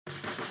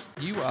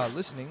You are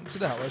listening to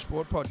the Hello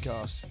Sport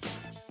Podcast.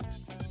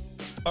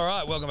 All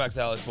right, welcome back to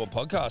the Hello Sport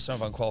Podcast. Some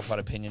of unqualified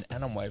opinion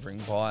and unwavering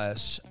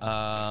bias.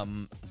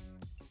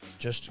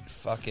 Just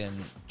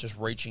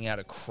reaching out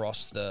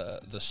across the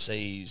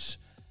seas.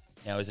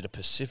 Now, is it a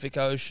Pacific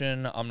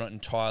Ocean? I'm not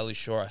entirely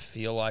sure. I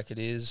feel like it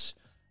is,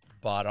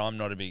 but I'm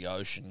not a big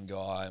ocean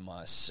guy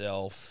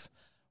myself.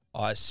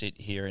 I sit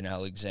here in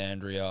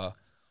Alexandria.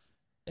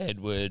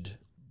 Edward,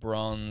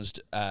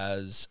 bronzed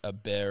as a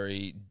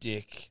berry,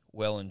 Dick,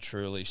 well and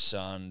truly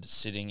sunned,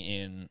 sitting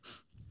in,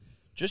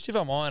 just if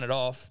I'm eyeing it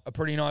off, a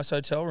pretty nice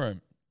hotel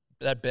room.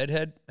 That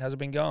bedhead, how's it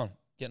been going?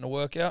 Getting a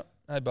workout?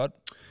 Hey, bud.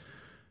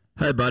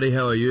 Hey, buddy,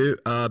 how are you?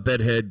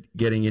 Bedhead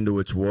getting into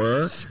its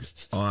work.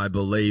 I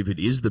believe it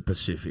is the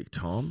Pacific,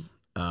 Tom.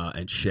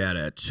 And shout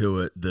out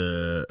to it,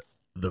 the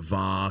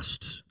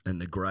vast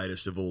and the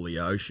greatest of all the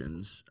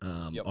oceans.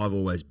 Yep. I've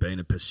always been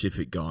a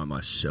Pacific guy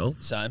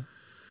myself. Same.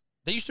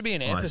 There used to be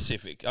an Air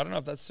Pacific. I don't know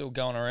if that's still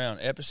going around.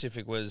 Air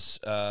Pacific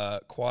was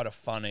quite a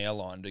fun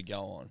airline to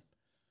go on.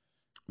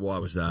 Why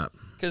was that?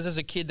 Because as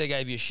a kid, they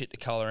gave you shit to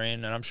colour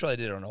in, and I'm sure they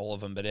did it on all of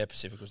them, but Air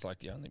Pacific was like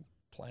the only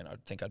plane I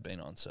think I'd been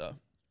on, so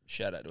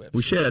shout out to Air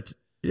Pacific.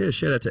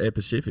 Shout out to Air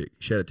Pacific.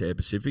 Shout out to Air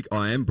Pacific.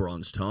 I am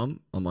bronze, Tom.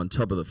 I'm on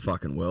top of the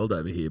fucking world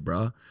over here,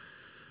 bruh.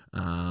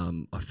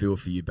 I feel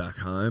for you back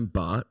home,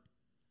 but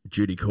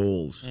Judy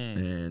calls.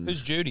 And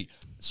who's Judy?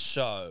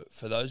 So,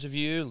 for those of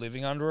you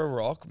living under a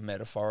rock,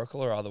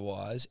 metaphorical or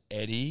otherwise,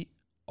 Eddie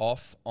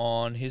off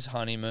on his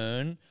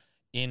honeymoon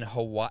in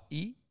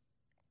Hawaii.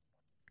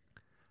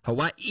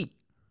 Hawaii.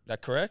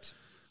 That correct?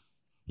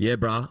 Yeah,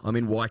 bruh. I'm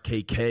in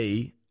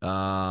Waikiki,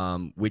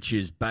 which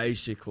is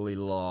basically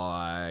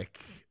like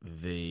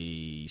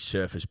the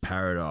surfers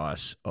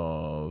paradise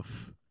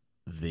of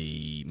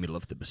the middle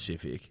of the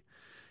Pacific.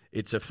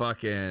 It's a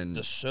fucking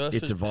the surfers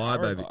it's a vibe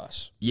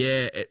paradise. Over,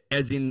 yeah,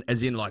 as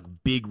in like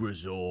big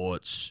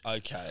resorts.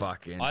 Okay,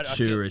 fucking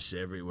tourists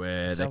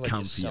everywhere. They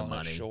come for your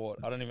money. Short.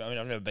 I've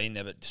never been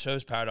there, but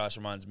surfers paradise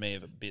reminds me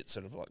of a bit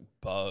sort of like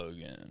Bogue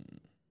and.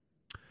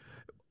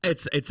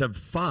 It's a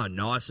far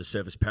nicer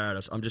surfers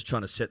paradise. I'm just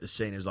trying to set the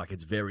scene as like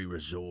it's very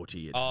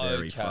resorty. It's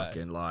very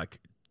fucking like,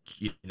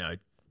 you know,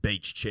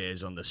 beach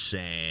chairs on the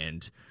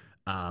sand.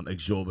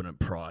 Exorbitant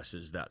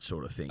prices, that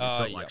sort of thing. It's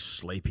not like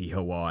sleepy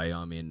Hawaii.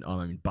 I'm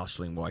in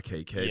bustling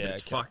Waikiki. Yeah, but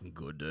it's fucking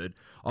good, dude.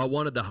 I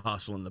wanted the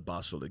hustle and the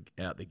bustle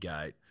out the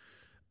gate.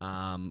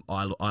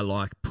 I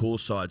like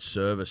poolside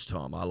service,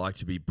 Tom. I like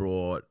to be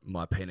brought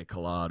my pina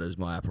coladas,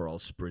 my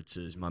Aperol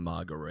spritzers, my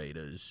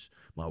margaritas,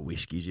 my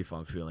whiskeys if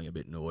I'm feeling a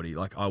bit naughty.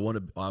 Like I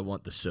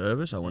want the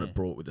service. I want it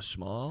brought with a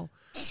smile.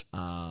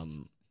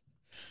 And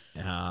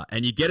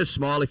you get a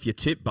smile if you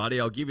tip, buddy.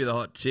 I'll give you the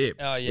hot tip.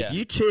 Oh yeah.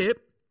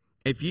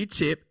 If you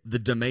tip, the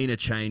demeanor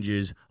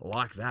changes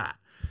like that.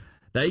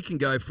 They can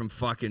go from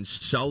fucking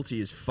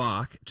salty as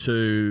fuck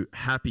to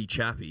happy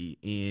chappy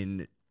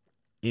in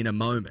a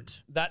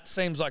moment. That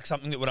seems like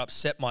something that would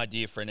upset my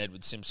dear friend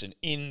Edward Simpson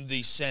in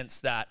the sense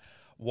that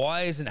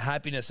why isn't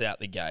happiness out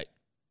the gate?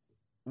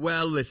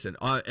 Well, listen,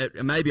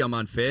 maybe I'm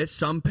unfair.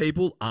 Some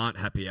people aren't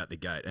happy out the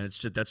gate, and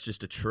that's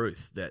just a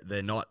truth that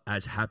they're not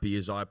as happy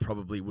as I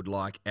probably would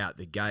like out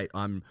the gate.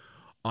 I'm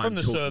from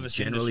the service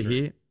generally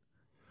industry here.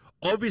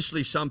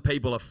 Obviously, some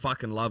people are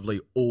fucking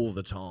lovely all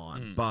the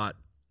time, but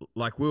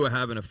like we were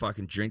having a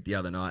fucking drink the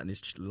other night, and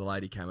this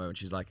lady came over and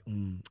she's like, I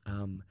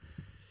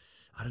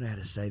don't know how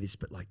to say this,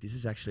 but like this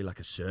is actually like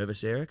a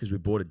service area because we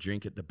bought a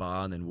drink at the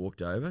bar and then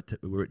walked over.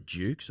 We were at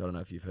Duke's. I don't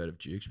know if you've heard of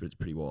Duke's, but it's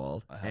pretty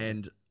wild.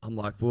 And I'm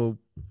like, well,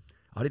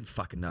 I didn't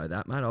fucking know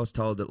that, mate. I was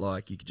told that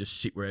like you could just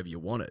sit wherever you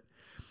wanted.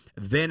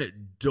 Then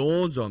it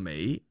dawns on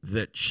me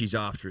that she's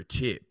after a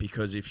tip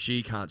because if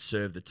she can't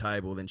serve the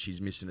table, then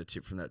she's missing a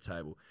tip from that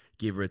table.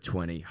 Give her a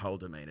 20, whole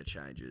demeanor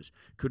changes.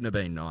 Couldn't have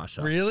been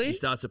nicer. Really? She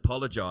starts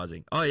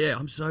apologising. Oh, yeah,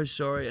 I'm so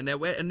sorry. And then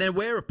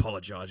we're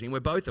apologising.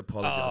 We're both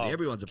apologising. Oh,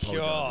 Everyone's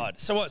apologising. God.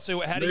 So what? So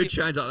how do you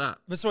change like that?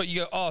 But so what?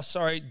 You go, oh,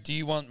 sorry, do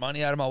you want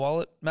money out of my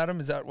wallet, madam?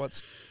 Is that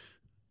what's...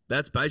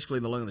 That's basically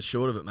the long and the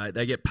short of it, mate.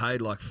 They get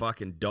paid like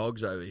fucking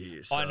dogs over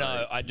here. So. I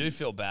know. I do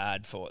feel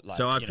bad for it. Like,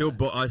 so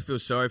I feel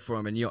sorry for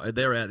them, and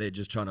they're out there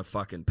just trying to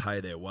fucking pay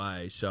their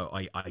way. So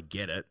I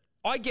get it.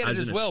 I get it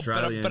as well,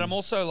 but I'm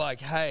also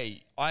like,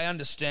 hey, I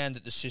understand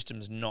that the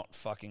system's not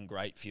fucking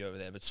great for you over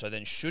there, but so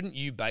then shouldn't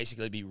you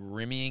basically be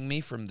rimmying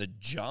me from the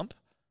jump?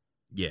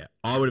 Yeah,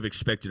 I would have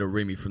expected a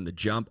rimmy from the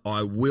jump.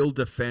 I will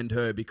defend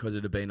her because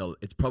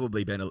it's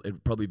probably been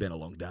a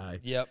long day.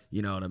 Yep.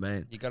 You know what I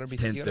mean? You got to be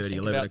 10:30,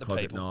 11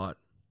 o'clock at night.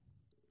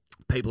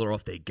 People are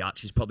off their gut.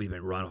 She's probably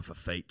been run off her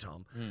feet,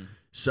 Tom.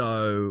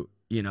 So,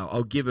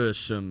 I'll give her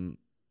some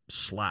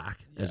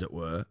slack, as it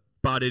were.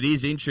 But it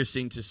is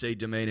interesting to see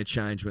demeanor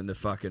change when the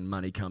fucking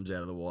money comes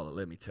out of the wallet,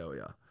 let me tell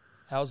you.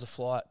 How's the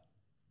flight?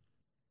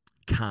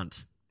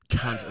 Cunt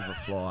of a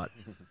flight.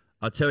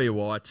 I'll tell you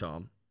why,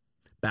 Tom.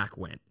 Back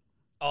went.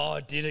 Oh,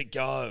 did it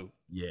go?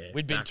 Yeah.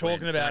 We'd been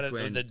talking about it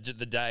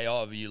the day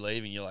of you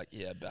leaving. You're like,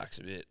 yeah, back's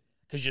a bit.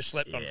 Because you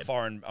slept on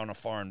a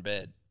foreign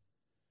bed.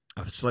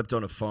 I slept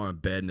on a foreign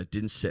bed and it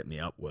didn't set me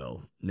up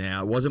well.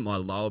 Now, it wasn't my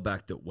lower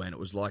back that went. It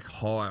was like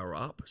higher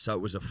up. So it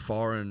was a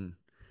foreign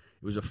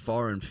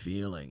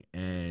feeling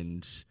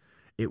and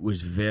it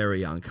was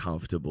very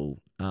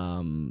uncomfortable.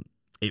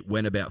 It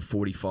went about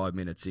 45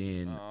 minutes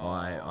in.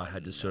 I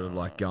had to sort of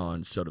like go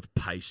and sort of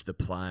pace the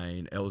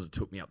plane. Elsa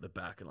took me up the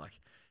back and like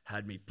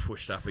had me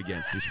pushed up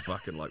against this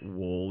fucking like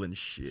wall and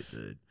shit,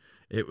 dude.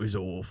 It was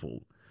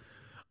awful.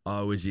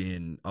 I was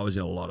in a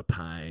lot of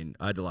pain.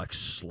 I had to like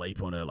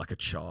sleep on her like a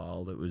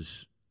child. It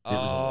was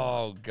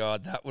Oh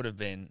God, that would have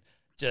been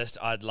just.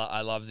 I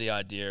love the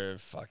idea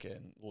of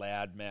fucking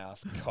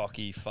loudmouth,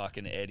 cocky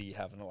fucking Eddie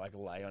having to like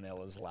lay on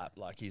Ella's lap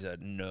like he's a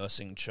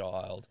nursing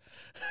child.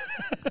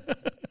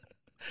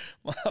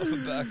 My upper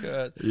back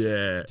hurts.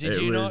 Yeah.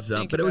 Did you not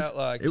think about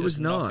like it just was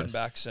knocking nice.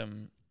 back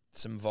some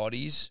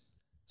voddies,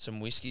 some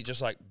whiskey,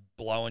 just like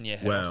blowing your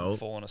head off and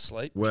falling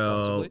asleep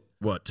responsibly?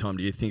 What, Tom,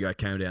 do you think I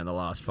came down the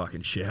last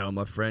fucking shower,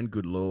 my friend?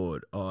 Good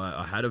Lord.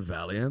 I had a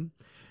Valium,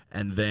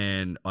 and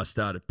then I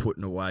started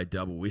putting away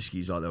double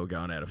whiskeys like they were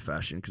going out of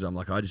fashion because I'm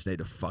like, I just need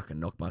to fucking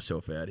knock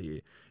myself out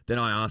here. Then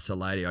I asked the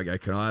lady, I go,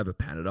 can I have a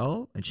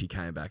Panadol? And she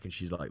came back and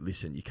she's like,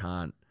 listen, you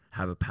can't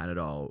have a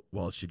Panadol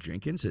whilst you're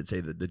drinking, so it's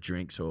either the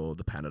drinks or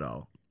the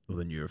Panadol or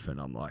the Nurofen.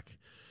 I'm like...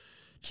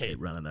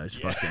 Keep running those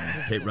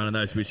keep running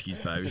those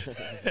whiskeys, baby.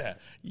 Yeah,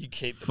 you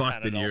keep the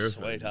Fuck the Panadol, Nurofen.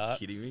 sweetheart. Are you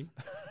kidding me?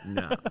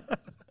 No.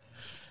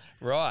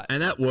 Right.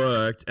 And that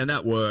worked.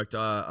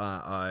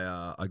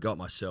 I got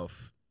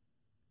myself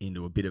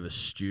into a bit of a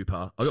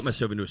stupor. I got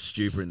myself into a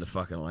stupor in the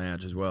fucking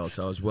lounge as well.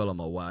 So I was well on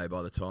my way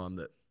by the time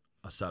that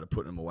I started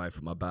putting them away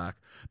from my back.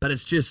 But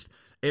it's just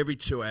every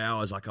 2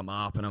 hours, like I'm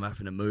up and I'm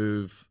having to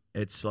move.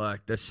 It's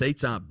like the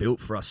seats aren't built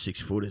for us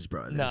 6-footers,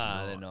 bro.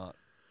 Nah, they're not.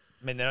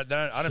 I mean, I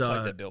don't feel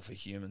like they're built for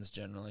humans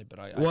generally, but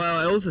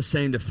Well, Elsa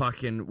seemed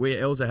to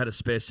Elsa had a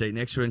spare seat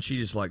next to her and she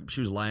was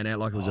laying out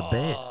like it was a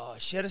bed. Oh,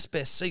 she had a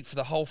spare seat for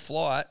the whole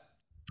flight.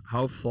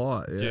 Whole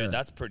flight, yeah. Dude,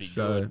 that's pretty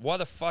good. Why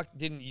the fuck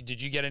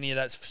did you get any of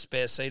that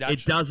spare seat action? It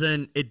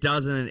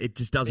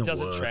just doesn't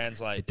work.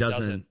 Translate.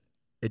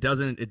 It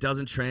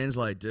doesn't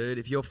translate, dude.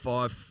 If you're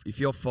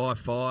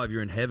 5'5",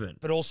 you're in heaven.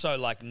 But also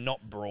like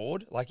not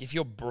broad. Like if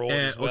you're broad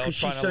as well, because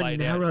trying she's to so lay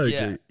narrow,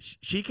 down. dude.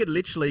 She could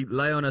literally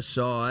lay on her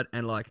side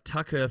and like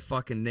tuck her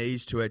fucking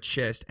knees to her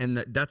chest, and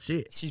that's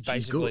it. She's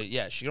basically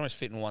good. she can almost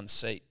fit in one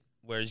seat.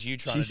 Whereas you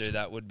trying to do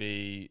that would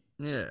be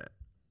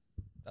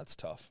that's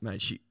tough.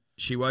 Mate,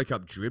 she woke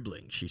up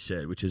dribbling, she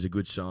said, which is a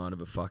good sign of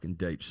a fucking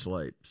deep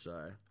sleep.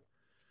 So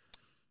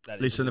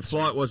listen, the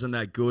flight wasn't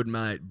that good,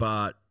 mate,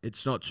 but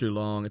it's not too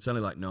long. It's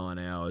only like 9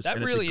 hours. That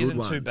and really it's a good isn't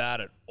one. too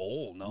bad at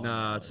all.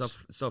 No,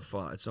 it's not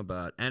fun. It's not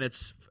bad, and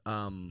it's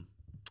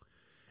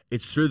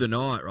through the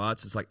night, right?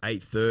 So it's like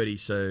 8:30.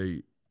 So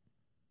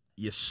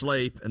you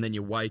sleep and then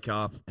you wake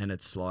up, and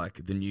it's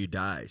like the new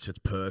day. So it's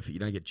perfect. You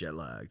don't get jet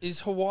lagged.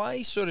 Is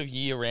Hawaii sort of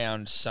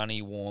year-round,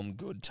 sunny, warm,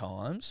 good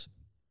times?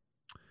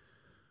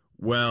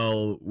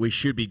 Well, we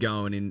should be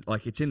going in,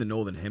 like, it's in the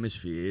northern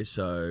hemisphere,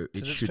 so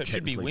it should be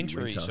technically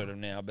wintry winter. sort of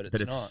now, but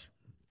it's not.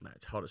 Mate,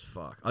 it's hot as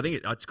fuck. I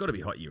think it's got to be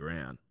hot year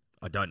round.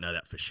 I don't know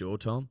that for sure,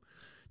 Tom.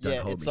 Don't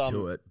hold it's me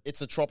to it.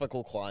 It's a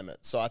tropical climate,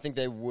 so I think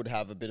they would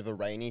have a bit of a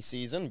rainy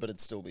season, but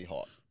it'd still be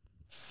hot.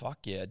 Fuck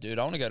yeah, dude!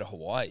 I want to go to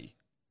Hawaii.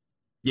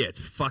 Yeah, it's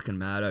fucking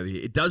mad over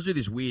here. It does do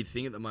this weird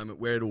thing at the moment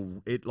where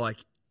it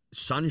like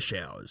sun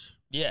showers.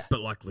 Yeah,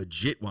 but like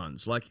legit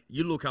ones. Like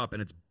you look up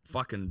and it's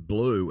fucking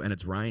blue and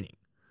it's raining.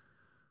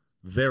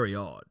 Very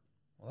odd.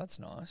 Well, that's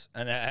nice.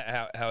 And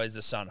how is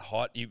the sun?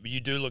 Hot? You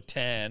do look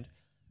tanned.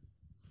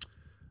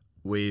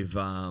 We've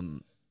yeah,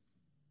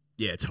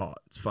 it's hot.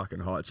 It's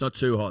fucking hot. It's not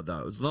too hot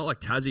though. It's not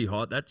like Tassie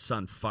hot. That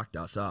sun fucked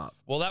us up.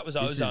 Well, that was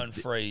ozone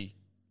free.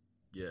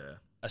 Yeah.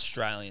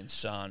 Australian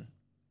sun.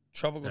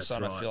 Tropical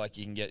sun, right. I feel like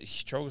you can get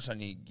tropical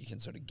sun. You can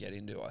sort of get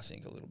into, I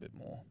think, a little bit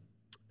more.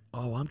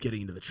 Oh, I'm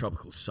getting into the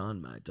tropical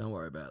sun, mate. Don't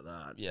worry about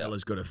that. Yeah.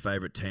 Ella's got a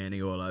favourite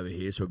tanning oil over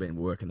here, so we've been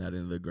working that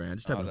into the ground.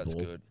 Just having a ball.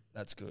 Good.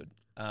 That's good.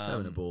 Just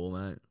having a ball,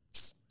 mate.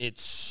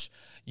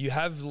 You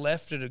have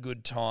left at a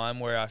good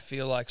time where I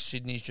feel like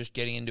Sydney's just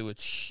getting into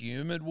its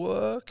humid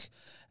work.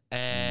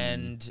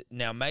 And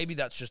now maybe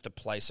that's just a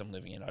place I'm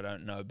living in. I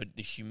don't know. But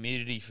the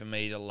humidity for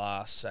me the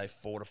last, say,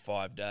 4 to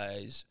 5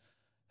 days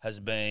has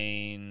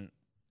been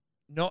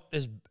not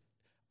as...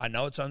 I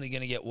know it's only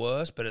going to get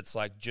worse, but it's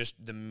like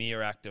just the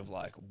mere act of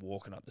like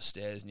walking up the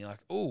stairs and you're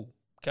like, oh,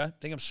 okay, I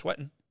think I'm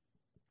sweating.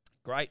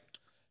 Great.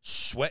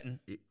 Sweating.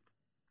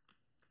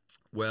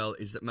 Well,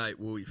 is that, mate,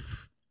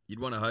 you'd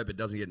want to hope it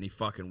doesn't get any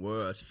fucking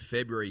worse.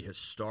 February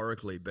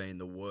historically been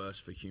the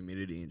worst for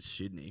humidity in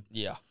Sydney.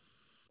 Yeah.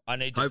 I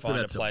need to Hopefully find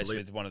a that's a place blip.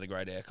 with one of the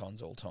great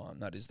aircons all time.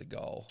 That is the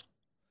goal.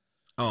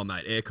 Oh,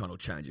 mate, aircon will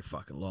change your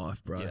fucking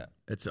life, bro. Yeah.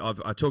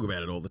 I talk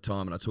about it all the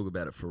time, and I talk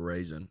about it for a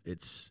reason.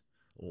 It's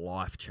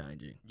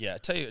life-changing. Yeah,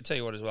 tell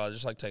you what as well, I'd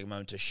just like to take a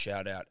moment to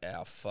shout out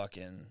our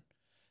fucking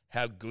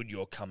how good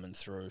you're coming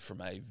through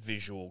from a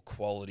visual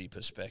quality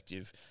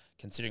perspective,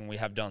 considering we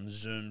have done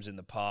Zooms in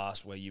the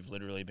past where you've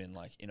literally been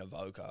like in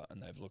Evoca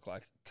and they've looked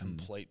like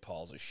complete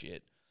piles of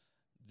shit.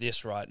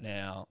 This right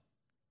now,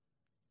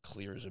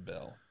 clear as a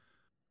bell.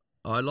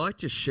 I'd like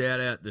to shout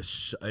out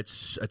it's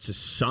a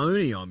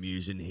Sony I'm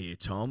using here,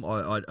 Tom.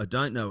 I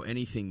don't know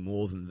anything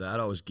more than that.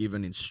 I was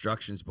given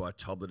instructions by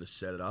Tobler to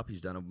set it up.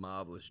 He's done a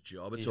marvelous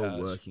job. It's He all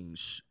has. working.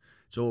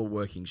 It's all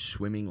working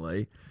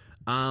swimmingly.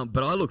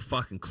 But I look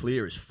fucking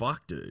clear as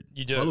fuck, dude.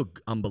 You do. I look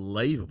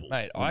unbelievable,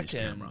 Mate, on this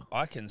camera.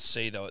 I can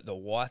see the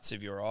whites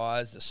of your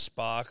eyes, the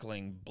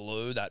sparkling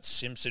blue, that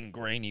Simpson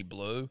greeny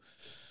blue.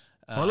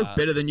 I look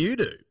better than you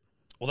do.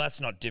 Well, that's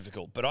not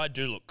difficult, but I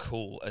do look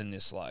cool in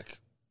this like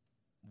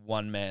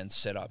one-man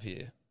setup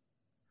here.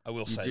 I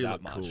will You say do that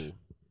look much. cool.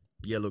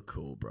 You look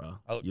cool, bro.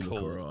 I look you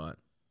cool. look all right.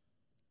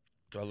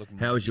 Do I look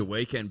How was your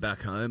weekend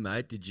back home,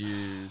 mate? Did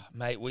you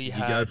Mate, we did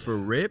had you go for a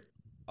rip?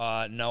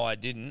 no, I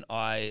didn't.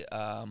 I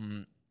a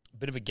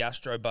bit of a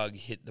gastro bug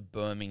hit the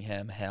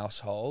Birmingham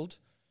household,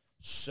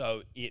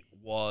 so it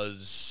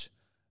was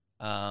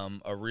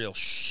a real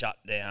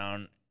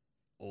shutdown,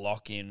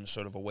 lock-in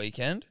sort of a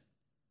weekend,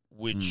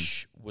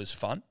 which was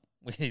fun.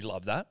 We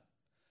love that.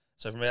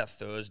 So from about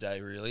Thursday,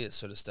 really, it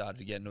sort of started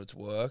to get into its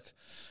work.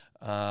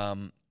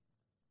 I'm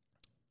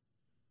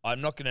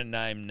not going to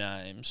name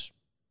names,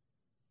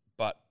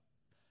 but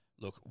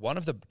look, one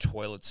of the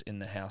toilets in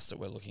the house that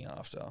we're looking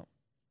after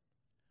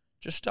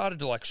just started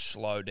to like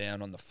slow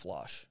down on the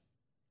flush.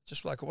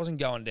 Just like it wasn't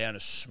going down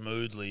as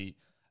smoothly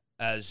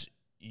as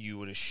you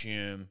would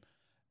assume.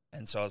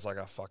 And so I was like,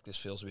 oh, fuck, this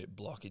feels a bit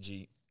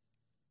blockagey.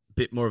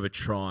 Bit more of a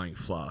trying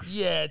flush.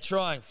 Yeah,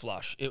 trying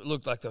flush. It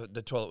looked like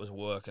the toilet was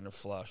working a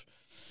flush.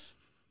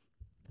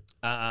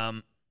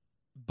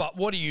 But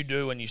what do you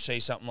do when you see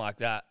something like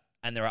that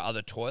and there are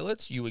other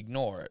toilets? You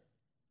ignore it.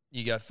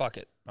 You go, fuck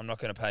it. I'm not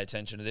going to pay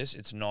attention to this.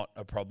 It's not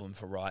a problem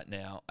for right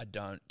now. I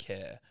don't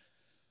care.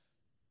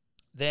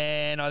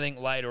 Then I think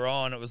later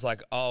on it was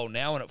like, oh,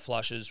 now when it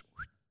flushes,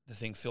 the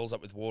thing fills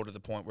up with water to the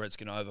point where it's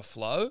going to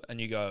overflow. And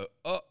you go,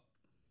 oh,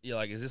 you're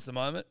like, is this the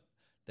moment?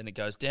 Then it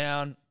goes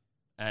down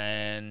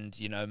and,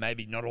 you know,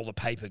 maybe not all the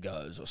paper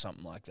goes or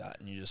something like that.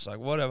 And you're just like,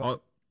 whatever.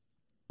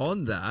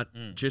 On that,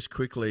 just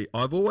quickly,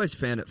 I've always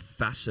found it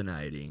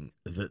fascinating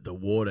that the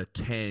water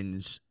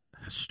tends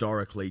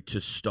historically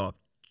to stop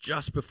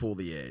just before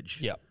the edge.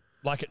 Yeah.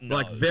 Like it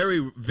knows. Like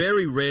very,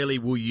 very rarely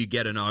will you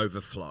get an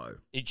overflow.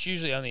 It's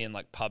usually only in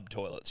like pub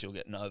toilets you'll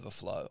get an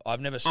overflow. I've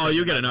never seen. Oh,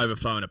 you'll get an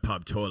overflow in a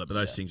pub toilet, but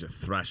those Yeah. things are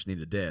thrashed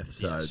into death,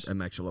 so Yes. it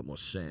makes a lot more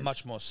sense.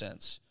 Much more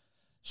sense.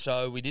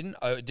 So it didn't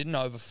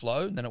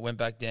overflow, and then it went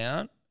back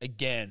down.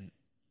 Again,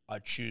 I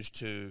choose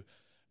to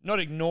not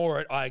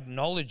ignore it. I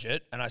acknowledge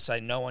it, and I say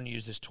no one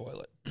use this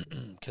toilet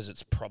because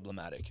it's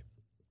problematic.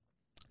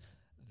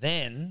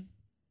 Then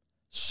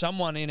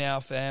someone in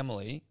our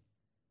family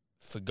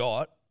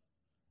forgot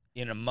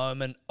in a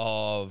moment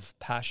of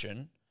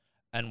passion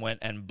and went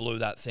and blew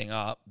that thing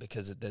up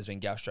because there's been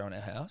gastro in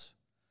our house,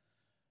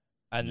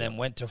 and then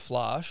went to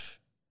flush.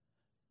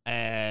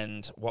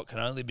 And what can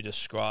only be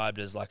described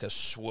as like a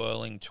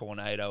swirling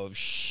tornado of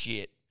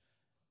shit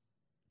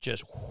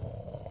just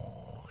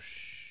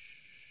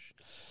whoosh,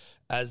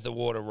 as the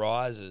water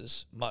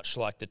rises, much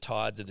like the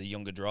tides of the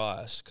Younger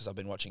Dryas, because I've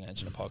been watching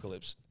Ancient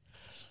Apocalypse.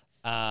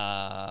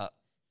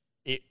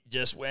 It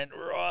just went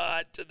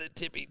right to the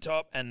tippy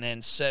top and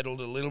then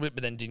settled a little bit,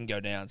 but then didn't go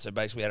down. So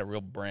basically we had a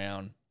real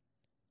brown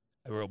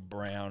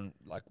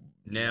like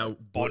Now,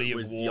 body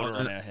was- of water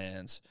on our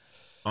hands.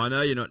 I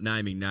know you're not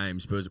naming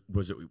names, but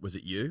was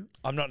it you?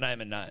 I'm not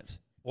naming names.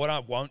 What I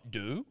won't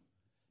do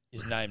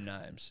is name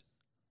names.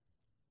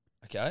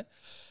 Okay?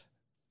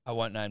 I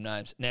won't name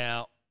names.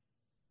 Now,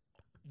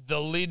 the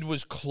lid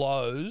was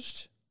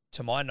closed,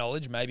 to my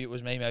knowledge. Maybe it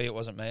was me, maybe it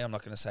wasn't me. I'm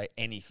not going to say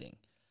anything.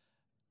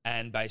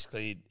 And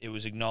basically, it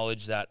was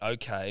acknowledged that,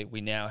 okay,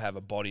 we now have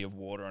a body of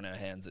water on our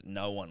hands that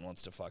no one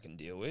wants to fucking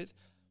deal with.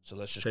 So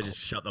let's just, So just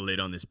shut the lid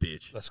on this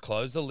bitch. let's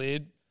close the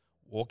lid,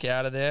 walk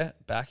out of there,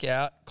 back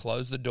out,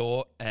 close the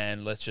door,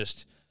 and let's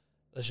just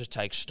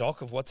take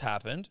stock of what's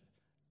happened,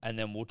 and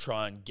then we'll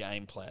try and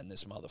game plan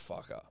this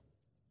motherfucker.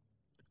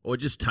 Or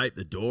just tape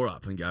the door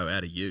up and go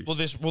out of use. Well,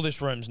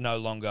 this room's no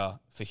longer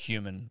for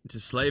human.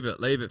 Just leave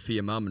it for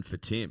your mum and for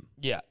Tim.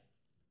 Yeah,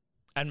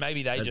 and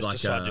maybe they As just like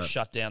decide to a-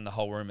 shut down the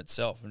whole room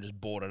itself and just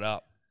board it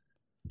up.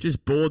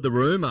 Just board the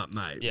room up,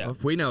 mate. Yeah.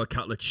 If we know a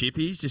couple of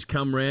chippies, just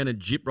come round and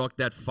jip rock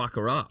that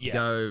fucker up. Yeah,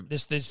 Go,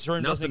 this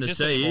room doesn't nothing to exist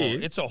see anymore.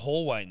 here. It's a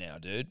hallway now,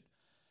 dude.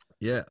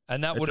 yeah.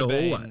 And that It's would a have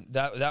been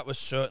hallway. that was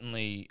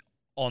certainly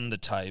on the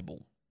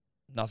table.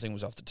 Nothing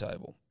was off the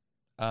table.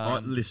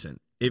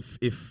 Listen,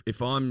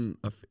 if I'm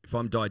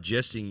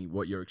digesting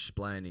what you're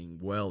explaining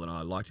well, and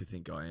I like to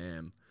think I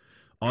am,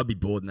 I'd be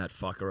boarding that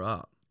fucker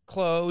up.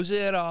 Close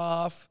it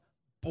off.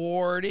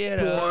 Board it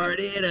Board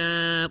it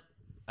up.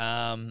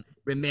 up.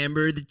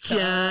 Remember the time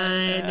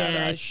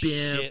that I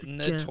shit spilled in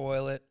the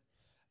toilet.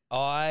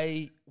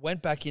 I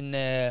went back in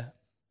there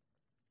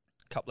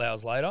a couple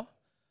hours later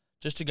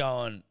just to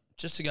go and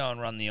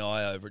run the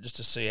eye over it, just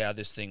to see how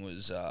this thing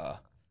was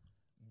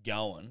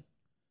going.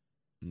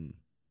 Mm.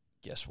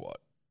 Guess what?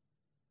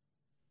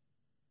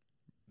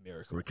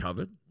 Miracle.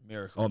 Recovered?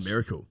 Miracle. Oh,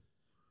 miracle.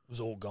 It was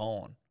all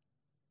gone.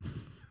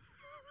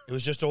 It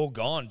was just all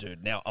gone,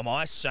 dude. Now, am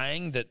I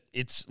saying that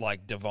it's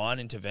like divine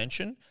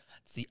intervention?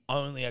 It's the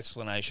only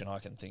explanation I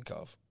can think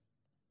of.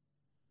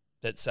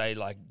 That say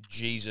like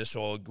Jesus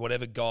or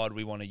whatever God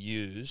we want to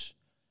use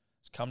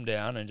has come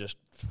down and just...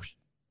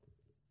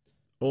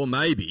 Or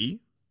maybe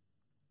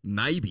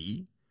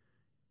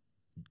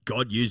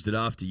God used it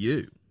after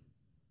you.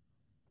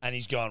 And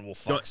he's gone, well,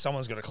 fuck,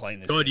 someone's got to clean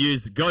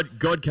this.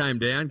 God came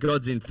down.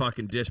 God's in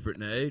fucking desperate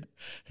need.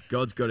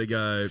 God's got to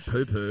go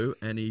poo-poo,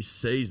 and he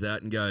sees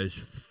that and goes,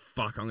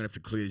 fuck, I'm going to have to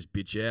clear this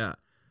bitch out.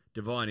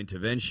 Divine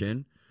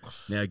intervention.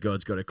 Now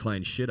God's got to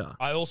clean shit up.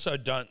 I also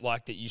don't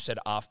like that you said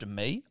after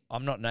me.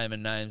 I'm not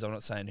naming names. I'm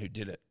not saying who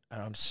did it.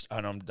 And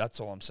that's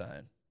all I'm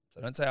saying.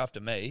 So don't say after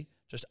me,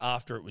 just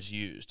after it was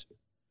used.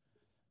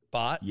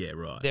 But yeah,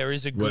 right. There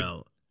is a good...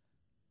 Well,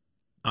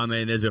 I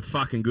mean, there's a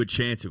fucking good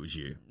chance it was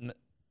you.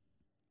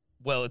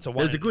 Well, it's a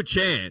one. There's a good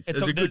chance.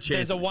 There's a good chance.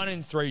 There's a 1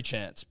 in 3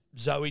 chance.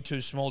 Zoe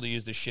too small to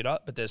use this shit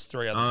up, but there's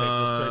 3 other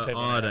people. There's 3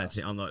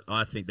 people.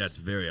 I think that's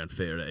very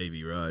unfair to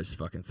Evie Rose,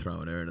 fucking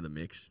throwing her into the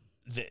mix.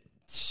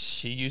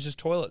 She uses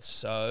toilets,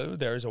 so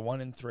there is a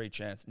 1 in 3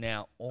 chance.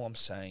 Now, all I'm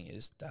saying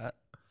is that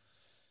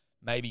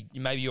maybe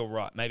you're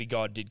right. Maybe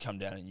God did come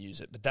down and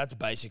use it, but that's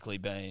basically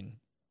been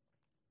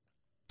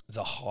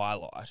the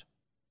highlight,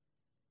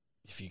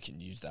 if you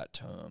can use that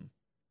term,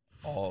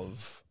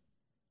 of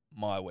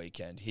my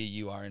weekend. Here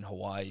you are in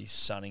Hawaii,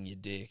 sunning your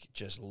dick,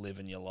 just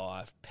living your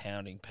life,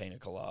 pounding pina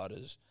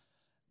coladas.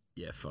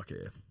 Yeah, fuck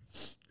yeah.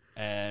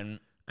 And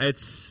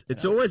it's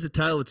always a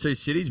tale of two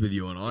cities with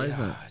you and I,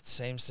 isn't it? It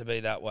seems to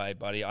be that way,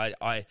 buddy.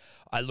 I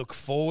look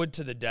forward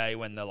to the day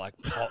when the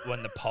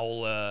when the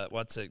polar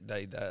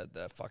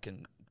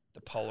the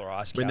polar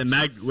ice caps,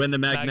 when the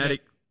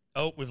magnetic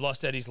oh, we've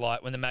lost Eddie's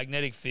light. When the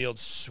magnetic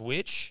fields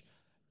switch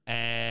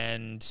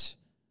and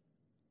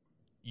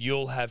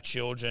you'll have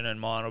children and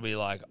mine will be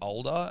like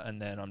older,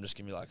 and then I'm just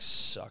going to be like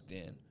sucked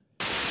in.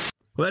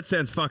 Well, that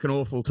sounds fucking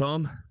awful,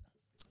 Tom.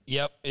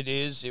 Yep, it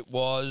is. It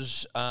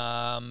was.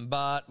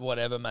 But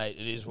whatever, mate.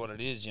 It is what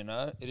it is, you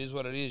know? It is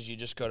what it is. You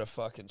just got to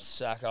fucking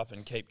sack up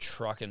and keep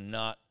trucking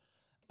nut.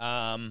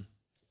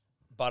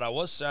 But I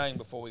was saying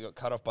before we got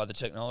cut off by the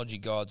technology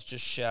gods,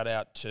 just shout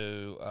out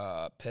to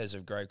Pez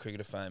of Grey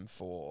Cricketer fame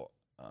for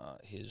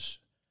his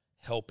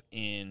help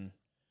in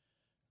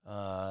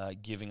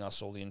giving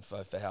us all the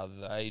info for how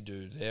they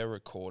do their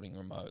recording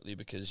remotely,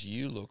 because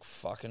you look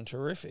fucking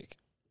terrific.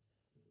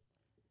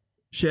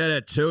 Shout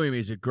out to him.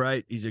 He's a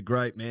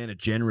great man, a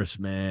generous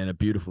man, a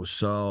beautiful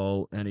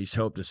soul, and he's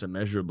helped us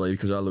immeasurably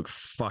because I look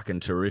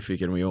fucking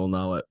terrific and we all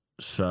know it.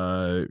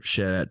 So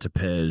shout out to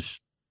Pez.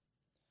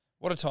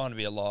 What a time to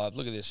be alive.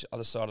 Look at this,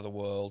 other side of the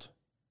world.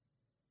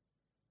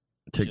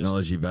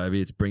 Technology, baby.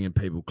 It's bringing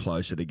people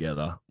closer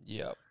together.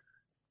 Yep.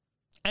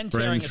 And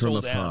tearing Friends us from all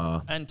afar.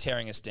 down. And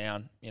tearing us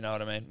down, you know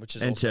what I mean? Which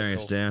is and also tearing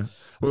cool. us down.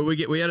 Well,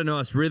 we had a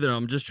nice rhythm.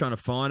 I'm just trying to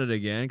find it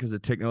again because the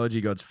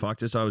technology gods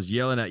fucked us. I was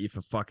yelling at you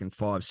for fucking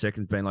 5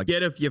 seconds, being like,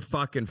 get off your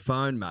fucking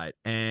phone, mate.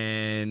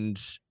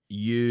 And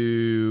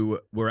you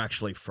were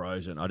actually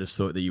frozen. I just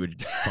thought that you were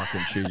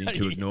fucking choosing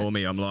to ignore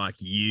me. I'm like,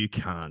 you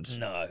can't.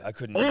 No, I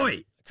couldn't.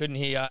 Oi! Couldn't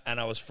hear, and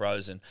I was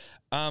frozen.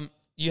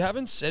 You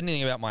haven't said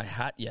anything about my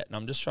hat yet, and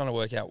I'm just trying to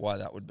work out why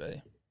that would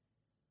be.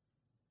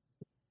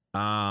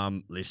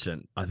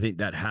 Listen, I think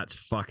that hat's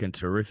fucking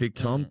terrific,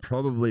 Tom.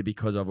 Probably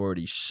because I've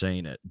already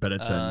seen it, but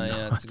it's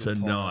it's a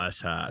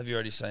nice hat. Have you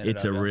already seen it?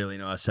 It's a really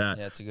nice hat.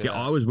 Yeah, it's a good hat.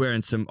 I was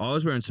wearing some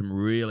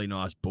really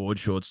nice board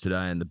shorts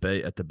today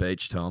at the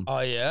beach, Tom.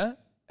 Oh yeah,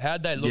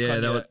 how'd they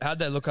look how'd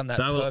they look on that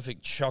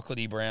perfect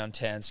chocolatey brown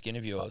tan skin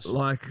of yours?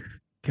 Like,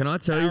 can I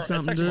tell you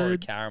something, it's actually more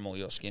dude? caramel,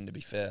 your skin, to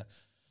be fair.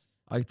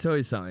 I can tell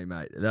you something,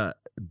 mate. That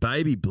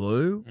baby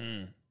blue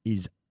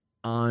is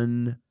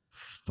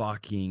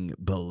unfucking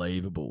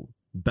believable.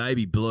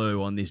 Baby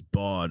blue on this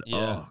bod. Yeah.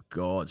 Oh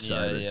God,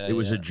 save us. Yeah, it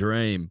was a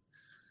dream.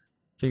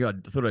 I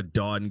thought I'd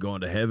died and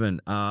gone to heaven.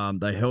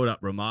 They held up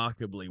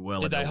remarkably well.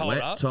 Did they hold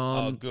up?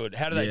 Tom. Oh, good.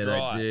 How did they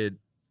dry? They did.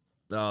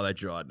 Oh, they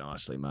dried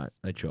nicely, mate.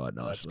 They dried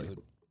nicely. That's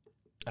good.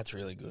 That's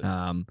really good.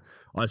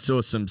 I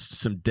saw some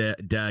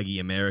daggy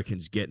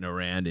Americans getting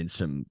around in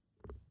some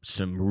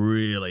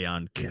really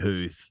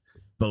uncouth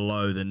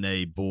below the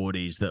knee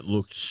boardies that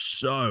looked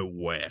so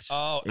wet.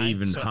 Oh,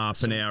 even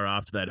half an hour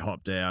after they'd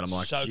hopped out, I'm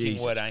like, soaking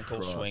Jesus wet ankle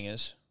Christ.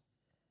 swingers.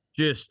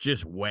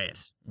 Just wet,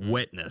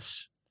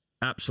 wetness,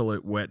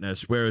 absolute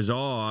wetness. Whereas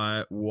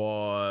I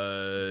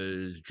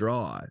was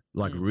dry,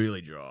 like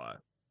really dry,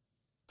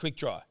 Quick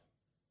dry.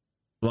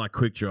 like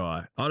quick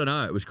dry. I don't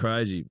know, it was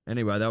crazy.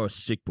 Anyway, they were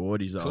sick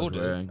boardies that I was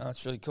wearing. No,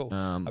 it's really cool.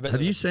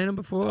 Have you seen them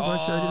before? Have I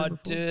showed you them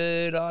before?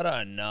 Dude, I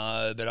don't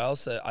know. But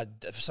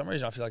for some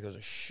reason, I feel like there was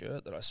a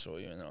shirt that I saw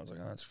you in, and I was like,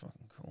 oh, that's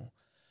fucking cool.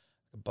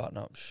 A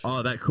button-up shirt.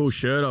 Oh, that cool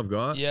shirt I've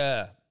got.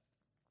 Yeah.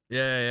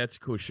 Yeah, it's a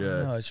cool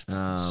shirt. No, it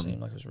fucking seemed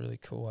like it was really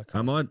cool.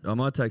 I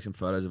might take some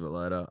photos of it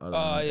later. I don't know.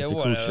 Yeah, it's a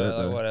whatever. cool shirt,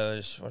 though. Whatever.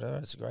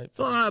 It's a great.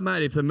 Oh,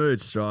 mate, if the mood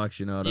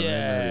strikes, you know what I mean.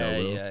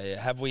 Maybe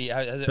I will.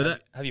 Yeah.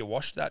 Have you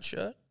washed that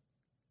shirt?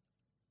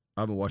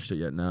 I haven't watched it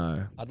yet.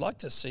 No. I'd like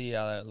to see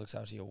how that looks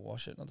after you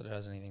wash it. Not that it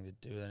has anything to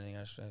do with anything.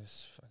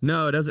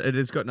 No, it doesn't.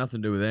 It's got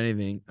nothing to do with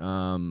anything.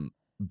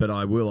 But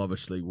I will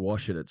obviously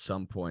wash it at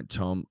some point,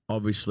 Tom.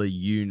 Obviously,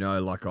 you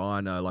know, like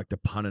I know, like the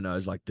punter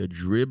knows, like the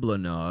dribbler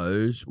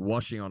knows.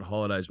 Washing on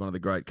holiday is one of the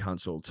great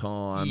cunts all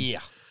time.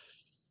 Yeah.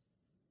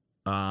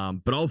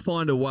 But I'll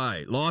find a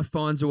way. Life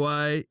finds a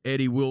way.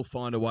 Eddie will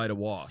find a way to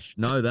wash.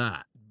 Know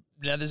that.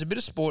 Now, there's a bit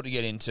of sport to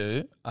get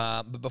into,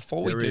 but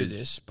before we do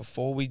this,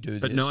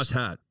 But nice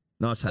hat.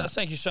 Nice hat.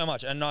 Thank you so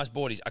much. And nice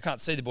boardies. I can't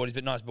see the boardies,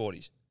 but nice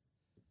boardies.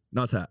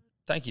 Nice hat.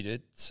 Thank you,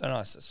 dude. So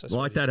nice. That's so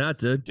Like sweet. that hat,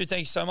 dude. Dude, thank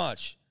you so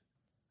much.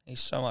 Thank you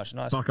so much.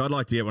 Nice. Fuck, I'd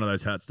like to get one of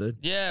those hats, dude.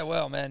 Yeah,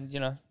 well, man, you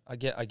know, I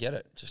get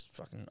it. Just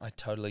fucking, I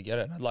totally get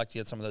it. I'd like to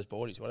get some of those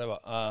boardies, whatever.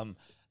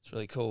 It's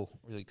really cool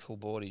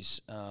boardies,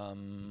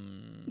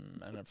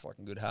 and a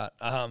fucking good hat.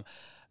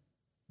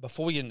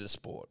 Before we get into the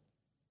sport,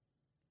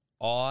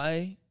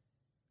 I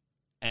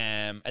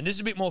am, and this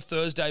is a bit more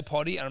Thursday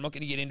potty, and I'm not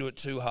going to get into it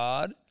too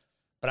hard,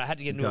 but I had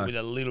to get into it with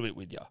a little bit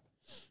with you.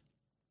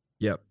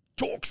 Yep.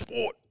 Talk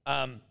sport.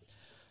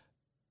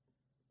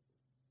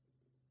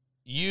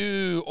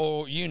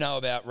 You know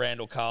about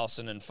Randall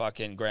Carlson and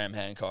fucking Graham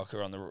Hancock who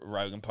are on the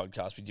Rogan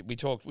podcast.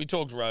 We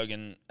talked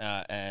Rogan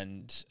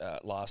and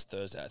last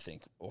Thursday, I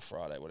think, or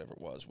Friday, whatever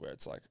it was, where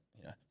it's like,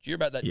 you know, do you hear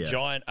about that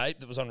giant ape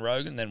that was on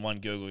Rogan? Then one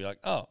Google, you're like,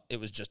 oh, it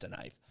was just an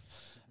ape.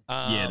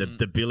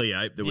 The Billy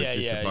ape that was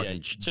just a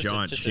fucking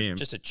giant chimp.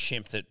 Just a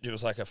chimp that it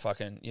was like a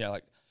fucking, you know,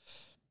 like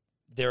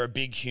there are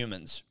big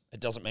humans. It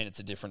doesn't mean it's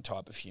a different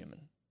type of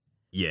human.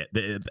 Yeah,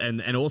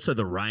 and also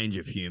the range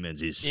of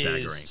humans is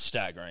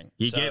staggering.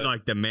 You get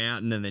like the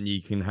mountain, and then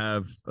you can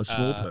have a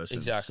small person.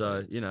 Exactly.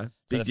 So, you know,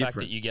 so big the fact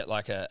difference. that you get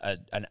like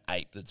an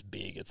ape that's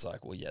big, it's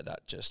like, well, yeah,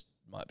 that just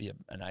might be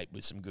an ape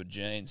with some good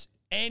genes.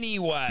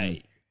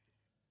 Anyway,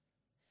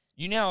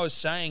 you know, I was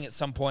saying at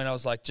some point, I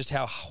was like, just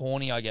how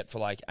horny I get for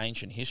like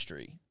ancient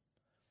history,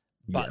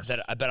 but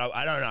I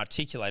don't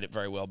articulate it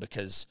very well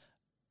because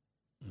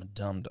I'm a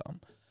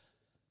dum-dum.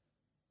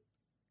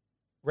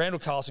 Randall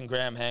Carlson,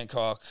 Graham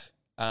Hancock.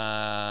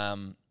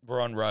 We're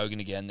on Rogan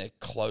again. They're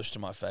close to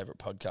my favorite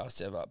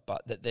podcast ever,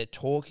 but that they're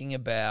talking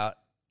about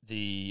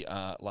the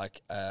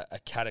a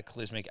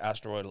cataclysmic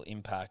asteroidal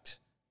impact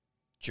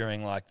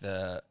during like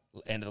the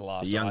end of the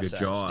last ice age,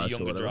 the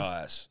Younger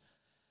Dryas.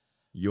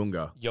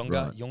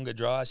 Younger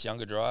Dryas,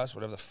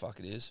 whatever the fuck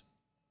it is.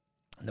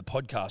 And the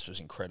podcast was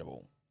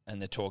incredible.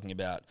 And they're talking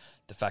about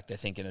the fact they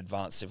think an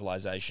advanced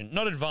civilization,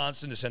 not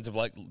advanced in the sense of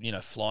like, you know,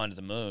 flying to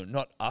the moon,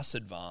 not us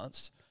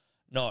advanced,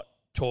 not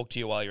talk to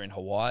you while you're in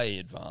Hawaii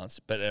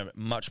advanced, but a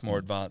much more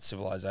advanced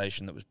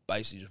civilization that was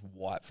basically just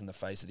wiped from the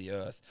face of the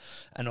earth.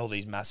 And all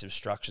these massive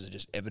structures are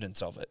just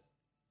evidence of it.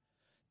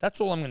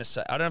 That's all I'm going to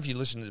say. I don't know if you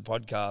listened to the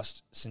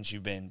podcast since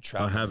you've been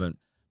traveling. I haven't.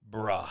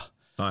 Bruh.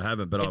 I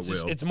haven't, but I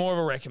will. It's more of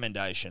a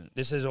recommendation.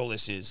 This is all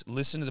this is.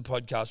 Listen to the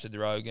podcast with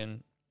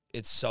Rogan.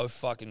 It's so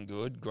fucking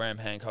good. Graham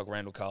Hancock,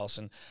 Randall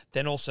Carlson.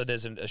 Then also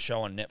there's a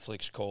show on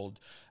Netflix called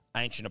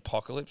Ancient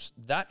Apocalypse.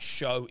 That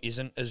show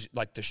isn't as,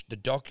 like, the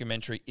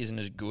documentary isn't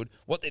as good.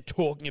 What they're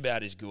talking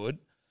about is good,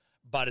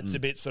 but it's a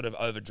bit sort of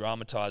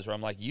over-dramatized where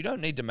I'm like, you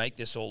don't need to make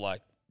this all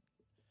like,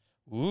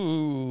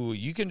 ooh,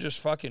 you can just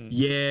fucking...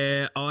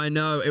 Yeah, I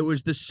know. It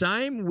was the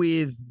same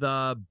with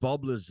the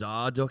Bob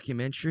Lazar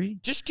documentary.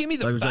 Just give me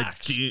the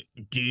facts. Like,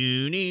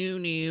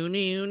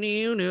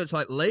 it's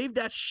like, leave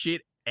that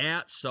shit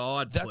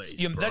outside, please,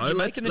 you're bro.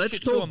 making this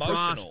shit talk too emotional.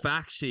 brass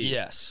facts here.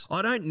 Yes.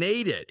 I don't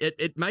need it.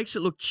 It makes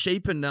it look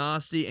cheap and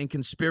nasty and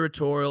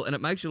conspiratorial, and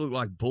it makes it look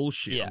like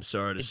bullshit. Yeah, I'm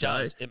sorry to say. It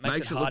does. It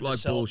makes it hard to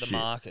sell at the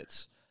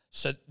markets.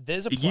 So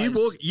there's a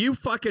place. You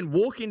fucking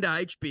walk into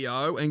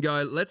HBO and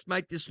go, let's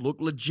make this look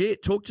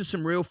legit. Talk to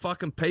some real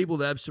fucking people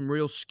that have some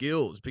real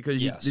skills,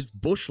 because it's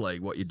bush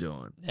league what you're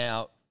doing.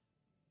 Now,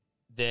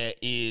 there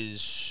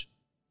is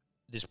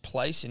this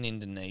place in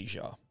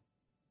Indonesia,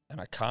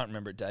 and I can't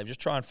remember it, Dave.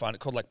 Just try and find it,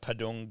 called like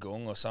Padung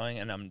Gung or something,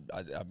 and I'm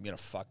going to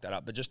fuck that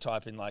up. But just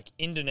type in like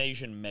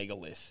Indonesian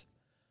megalith.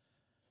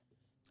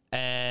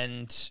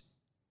 And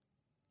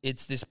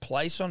it's this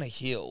place on a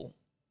hill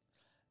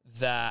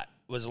that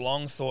was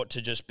long thought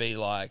to just be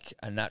like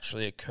a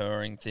naturally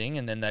occurring thing,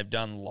 and then they've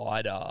done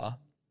LiDAR,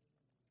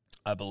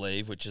 I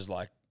believe, which is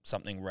like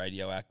something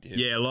radioactive.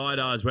 Yeah,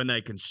 LiDAR is when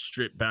they can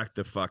strip back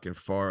the fucking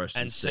forest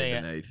and see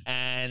beneath.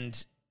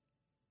 And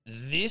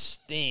this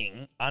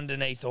thing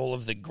underneath all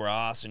of the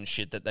grass and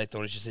shit that they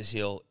thought was just this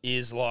hill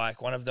is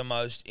like one of the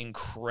most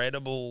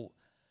incredible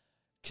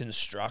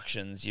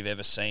constructions you've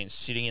ever seen,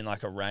 sitting in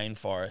like a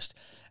rainforest.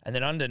 And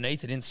then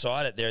underneath it,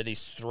 inside it, there are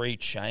these 3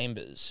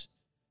 chambers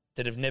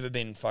that have never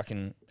been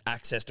fucking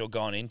accessed or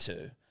gone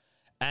into.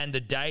 And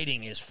the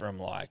dating is from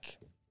like...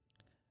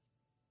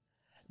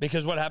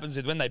 Because what happens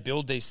is when they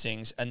build these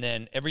things, and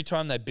then every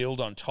time they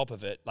build on top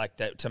of it, like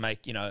to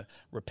make, you know,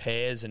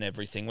 repairs and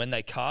everything, when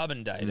they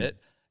carbon date it,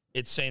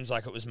 it seems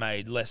like it was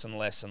made less and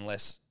less and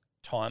less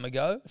time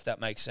ago, if that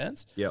makes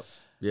sense. Yep.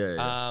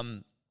 Yeah.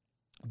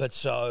 But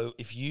so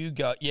if you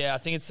go... Yeah, I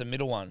think it's the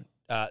middle one.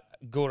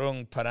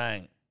 Gurung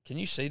Parang. Can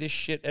you see this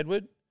shit,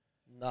 Edward?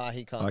 Nah,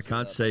 he can't. I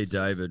can't see That's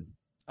just- David.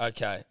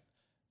 Okay.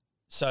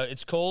 So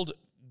it's called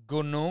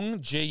Gunung,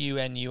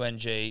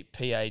 Gunung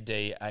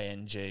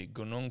Padang,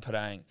 Gunung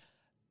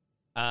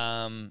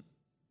Padang.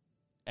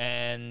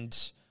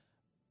 And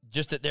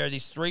just that there are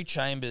these 3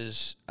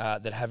 chambers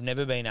that have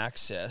never been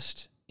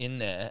accessed in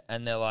there,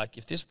 and they're like,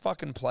 if this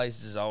fucking place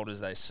is as old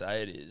as they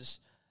say it is,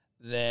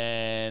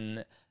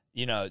 then,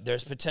 you know,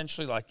 there's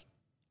potentially, like,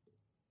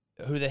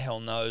 who the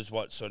hell knows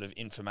what sort of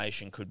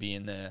information could be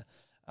in there.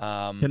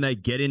 Can they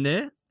get in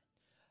there?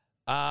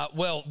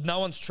 Well, no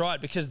one's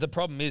tried, because the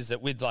problem is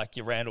that with, like,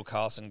 your Randall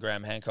Carlson,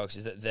 Graham Hancocks,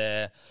 is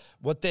that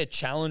what they're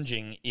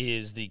challenging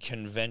is the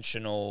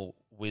conventional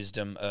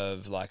wisdom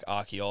of, like,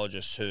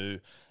 archaeologists who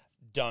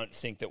don't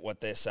think that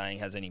what they're saying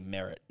has any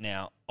merit.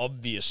 Now,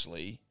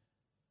 obviously,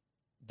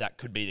 that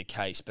could be the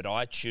case, but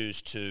I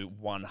choose to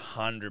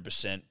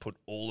 100% put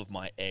all of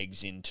my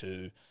eggs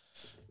into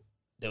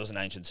there was an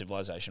ancient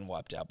civilization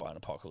wiped out by an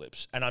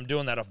apocalypse. And I'm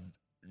doing that off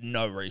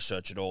no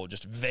research at all,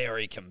 just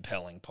very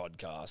compelling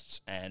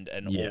podcasts and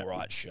an all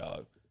right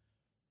show.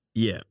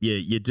 Yeah,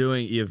 you're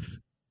doing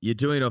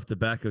it off the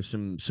back of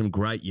some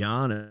great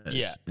yarners.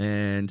 Yeah.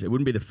 And it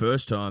wouldn't be the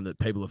first time that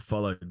people have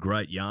followed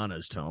great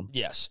yarners, Tom.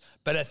 Yes.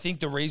 But I think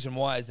the reason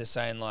why is they're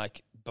saying,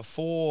 like,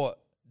 before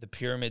the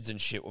pyramids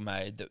and shit were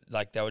made, that,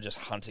 like, they were just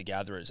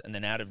hunter-gatherers. And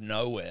then out of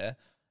nowhere,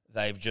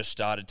 they've just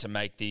started to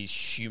make these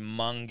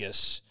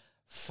humongous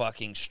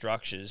fucking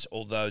structures,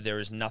 although there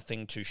is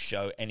nothing to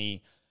show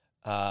any,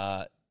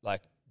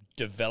 like,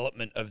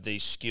 development of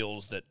these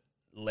skills that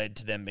led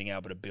to them being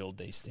able to build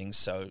these things.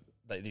 So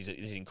these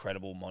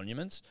incredible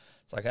monuments.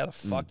 It's like, how the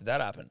fuck did that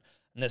happen?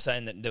 And they're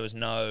saying that there was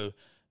no,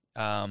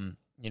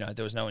 there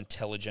was no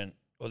intelligent,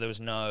 or there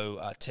was no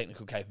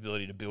technical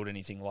capability to build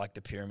anything like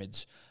the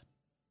pyramids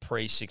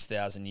pre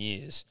 6,000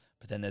 years.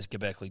 But then there's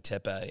Göbekli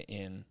Tepe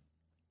in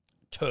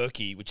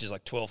Turkey, which is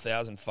like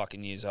 12,000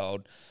 fucking years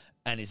old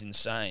and is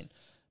insane.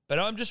 But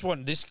I'm just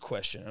wanting this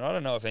question, and I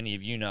don't know if any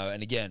of you know,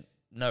 and again,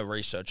 no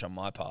research on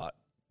my part.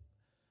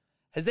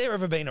 Has there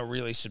ever been a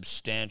really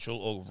substantial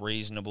or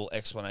reasonable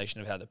explanation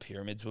of how the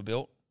pyramids were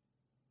built?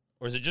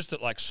 Or is it just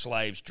that, like,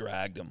 slaves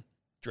dragged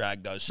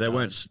those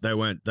stones? They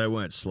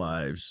weren't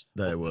slaves.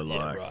 They were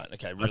like, right,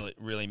 okay,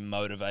 really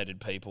motivated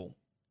people.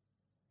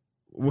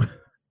 Well,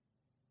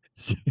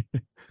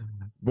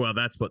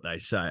 that's what they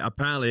say.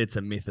 Apparently, it's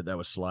a myth that they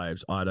were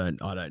slaves. I don't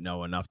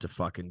know enough to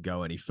fucking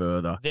go any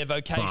further. Their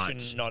vocation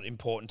not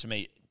important to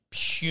me.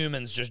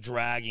 Humans just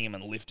dragging him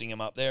and lifting him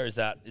up there. Is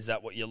that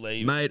what you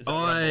leave? Mate,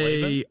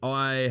 I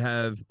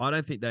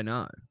don't think they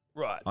know.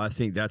 Right. I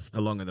think that's the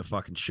long and the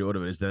fucking short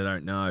of it, is they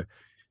don't know.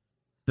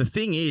 The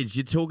thing is,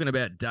 you're talking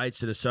about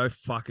dates that are so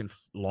fucking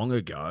long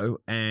ago,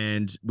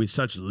 and with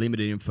such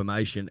limited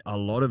information, a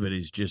lot of it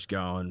is just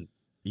going,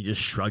 you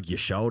just shrug your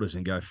shoulders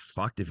and go,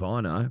 fucked if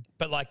I know.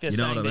 But, like, they're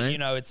saying that,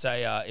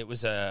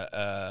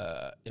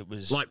 it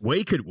was like,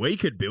 we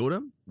could build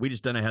them. We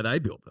just don't know how they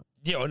built them.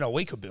 Yeah, well, no,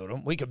 we could build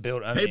them. We could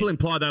build. People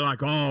imply they're like,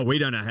 oh, we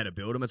don't know how to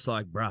build them. It's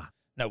like, bruh.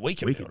 No, we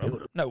can build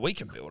them. No, we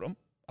can build them.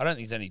 I don't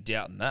think there's any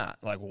doubt in that.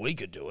 Like, we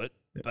could do it.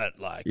 But,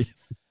 like,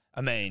 I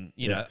mean,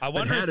 you know, I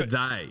wonder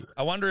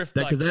I wonder if,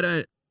 because they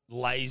don't.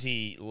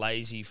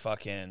 Lazy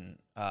fucking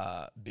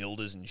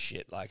builders and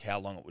shit, like, how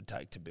long it would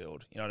take to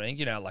build. You know what I mean?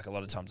 You know, like, a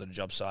lot of times at a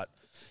job site,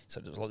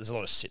 so there's a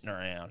lot of sitting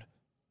around,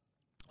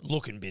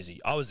 looking busy.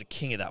 I was the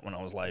king of that when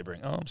I was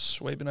labouring. Oh, I'm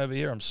sweeping over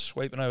here. I'm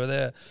sweeping over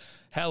there.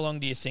 How long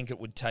do you think it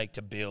would take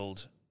to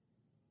build?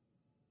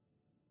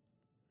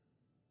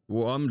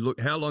 Well,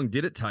 how long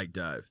did it take,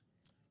 Dave?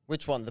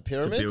 Which one? The To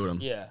pyramids? build them?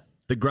 Yeah.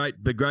 The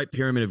Great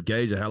Pyramid of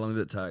Giza. How long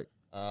did it take?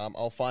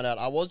 I'll find out.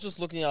 I was just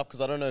looking up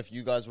because I don't know if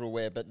you guys were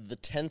aware, but the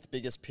 10th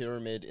biggest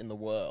pyramid in the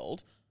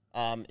world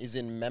is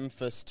in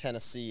Memphis,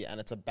 Tennessee, and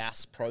it's a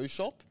Bass Pro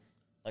Shop,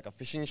 like a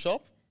fishing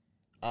shop.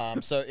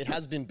 So it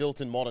has been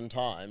built in modern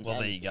times. Well,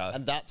 there you go.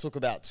 And that took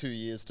about 2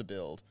 years to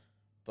build.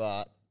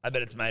 But I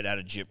bet it's made out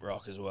of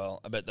gyprock as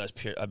well. I bet those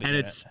And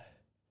it's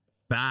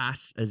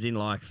bass, as in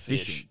like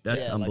fishing.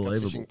 That's yeah, unbelievable. like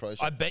a fishing pro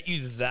shop. I bet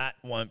you that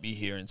won't be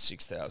here in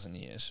 6,000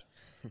 years.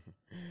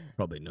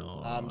 Probably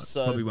not.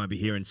 So- Probably won't be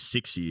here in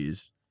 6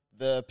 years.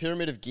 The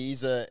Pyramid of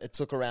Giza, it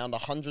took around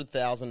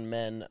 100,000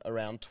 men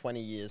around 20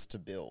 years to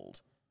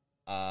build.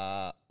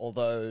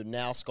 Although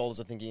now scholars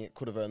are thinking it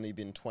could have only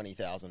been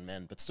 20,000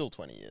 men, but still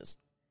 20 years.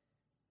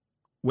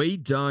 We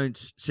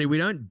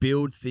don't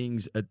build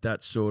things at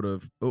that sort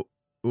of.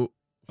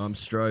 I'm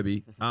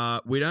Stroby.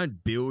 We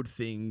don't build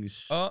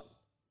things.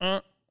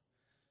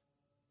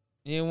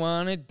 You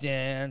wanna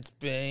dance,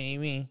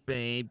 baby?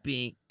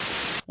 Baby.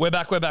 We're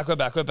back.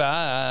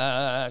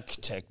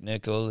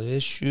 Technical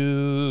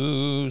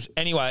issues.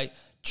 Anyway,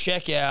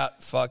 check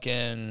out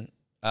fucking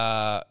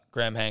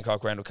Graham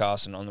Hancock, Randall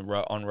Carlson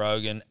on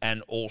Rogan,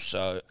 and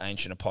also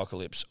Ancient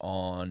Apocalypse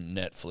on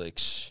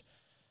Netflix.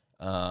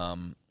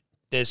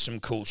 There's some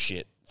cool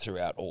shit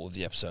throughout all of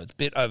the episodes.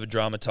 Bit over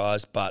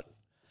dramatized, but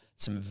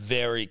some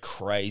very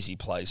crazy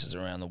places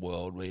around the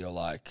world where you're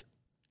like,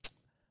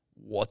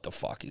 what the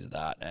fuck is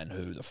that, and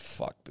who the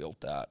fuck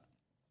built that?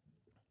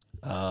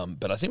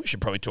 But I think we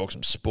should probably talk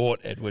some sport,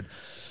 Edward.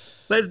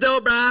 Let's do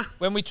it, brah.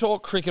 When we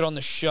talk cricket on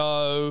the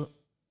show,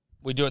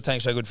 we do it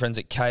thanks to our good friends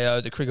at KO.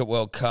 The Cricket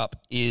World Cup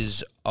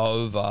is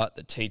over,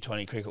 the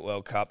T20 Cricket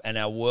World Cup, and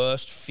our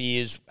worst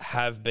fears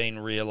have been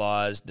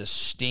realised. The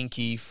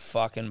stinky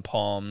fucking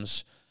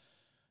Poms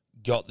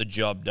got the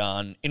job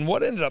done in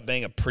what ended up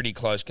being a pretty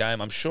close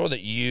game. I'm sure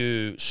that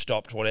you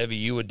stopped whatever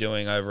you were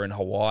doing over in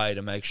Hawaii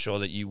to make sure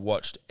that you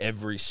watched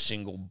every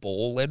single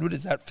ball, Edward.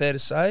 Is that fair to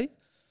say?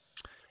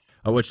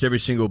 I watched every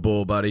single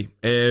ball, buddy.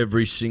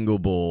 Every single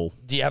ball.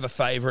 Do you have a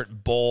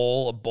favourite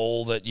ball, a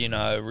ball that, you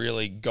know,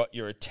 really got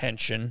your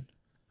attention?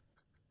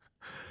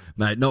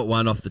 Mate, not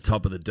one off the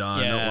top of the dome,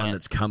 Yeah. not one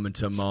that's coming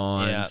to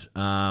mind.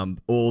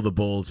 All the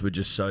balls were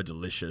just so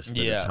delicious that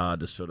it's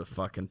hard to sort of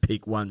fucking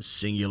pick one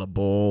singular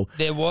ball.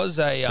 There was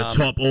a... to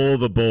top all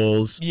the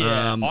balls.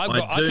 Yeah, I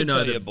could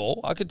tell you a that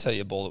ball. I could tell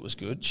you a ball that was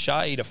good.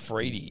 Shahid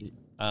Afridi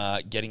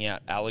getting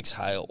out Alex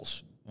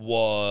Hales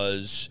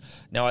was...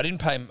 Now, I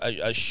didn't pay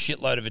a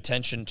shitload of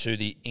attention to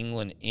the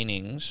England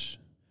innings,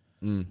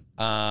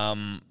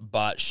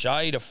 but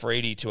Shahid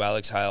Afridi to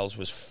Alex Hales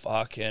was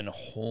fucking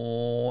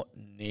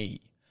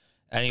horny.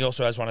 And he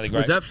also has one of the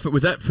great...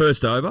 Was that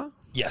first over?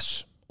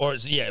 Yes. Or,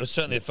 it was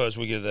certainly the first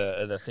wicket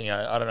of the thing.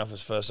 I don't know if it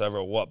was first over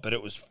or what, but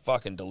it was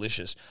fucking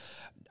delicious.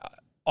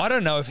 I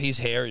don't know if his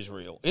hair is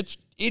real. It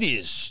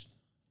is.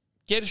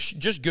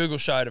 Just Google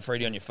Shahid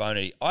Afridi on your phone,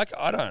 Eddie.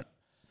 I don't...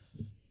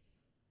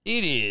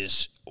 It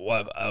is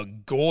a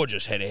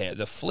gorgeous head of hair.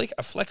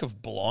 A fleck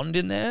of blonde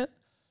in there.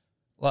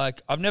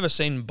 Like, I've never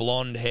seen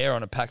blonde hair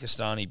on a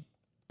Pakistani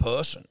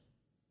person.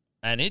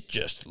 And it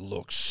just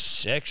looks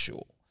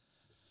sexual.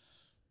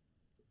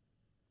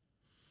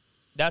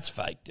 That's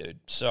fake, dude.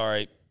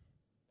 Sorry.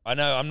 I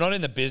know I'm not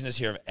in the business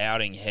here of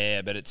outing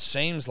hair, but it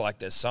seems like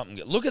there's something.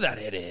 Look at that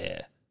head of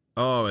hair.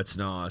 Oh, it's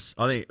nice.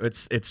 I think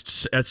it's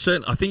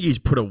certain. I think he's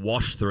put a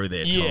wash through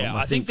there, Tom. Yeah,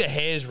 I think the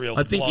hair's real.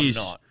 I think he's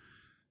not.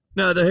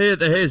 No, the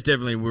hair's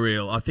definitely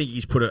real. I think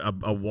he's put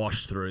a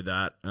wash through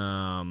that.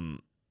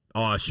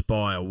 I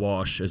spy a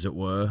wash, as it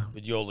were.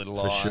 With your little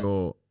for eye.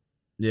 sure.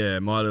 Yeah,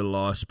 my little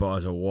eye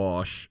spies a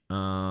wash.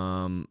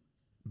 But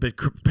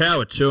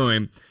power to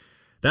him.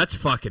 That's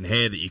fucking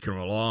hair that you can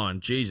rely on.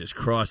 Jesus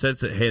Christ,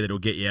 that's a hair that'll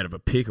get you out of a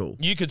pickle.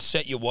 You could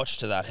set your watch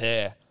to that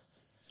hair.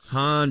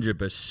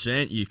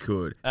 100% you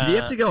could. Did he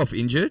have to go off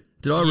injured?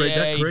 Did I read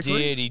that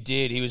correctly? He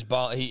did.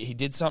 He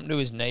did something to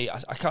his knee.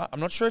 I'm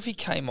not sure if he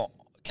came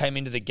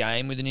into the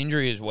game with an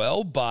injury as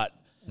well, but...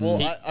 Well,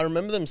 I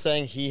remember them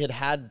saying he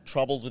had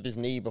troubles with his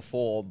knee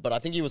before, but I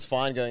think he was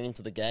fine going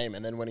into the game,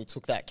 and then when he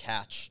took that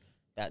catch,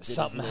 that did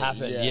something his knee.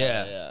 happened,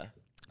 Yeah.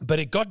 But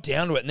it got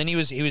down to it, and then he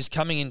was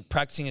coming in,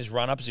 practicing his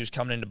run-up as he was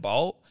coming into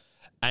bowl,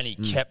 and he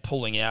kept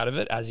pulling out of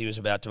it as he was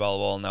about to bowl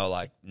the ball, and they were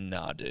like,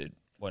 nah, dude,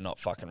 we're not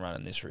fucking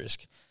running this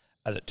risk.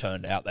 As it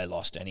turned out, they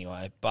lost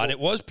anyway. But it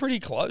was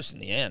pretty close in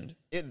the end.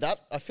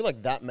 I feel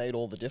like that made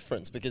all the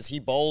difference because he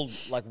bowled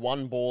like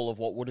one ball of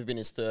what would have been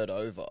his third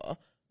over,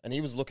 and he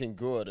was looking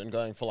good and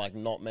going for like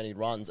not many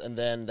runs, and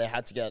then they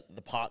had to get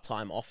the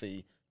part-time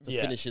offie to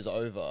finish his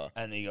over.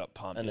 And he got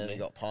pumped, he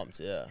got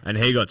pumped, yeah. And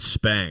he got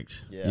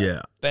spanked.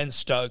 Yeah. Ben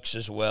Stokes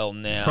as well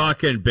now.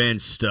 Fucking Ben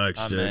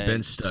Stokes, dude. mean,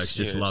 Ben Stokes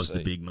just loves the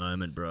seriously. big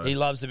moment, bro. He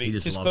loves the big... He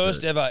It's just his loves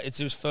first it. ever... It's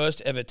his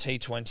first ever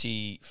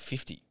T20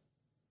 50.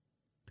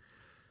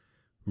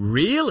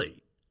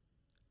 Really?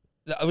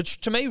 Which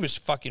to me was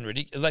fucking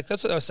ridiculous. Like,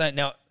 that's what they were saying.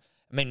 Now,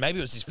 I mean, maybe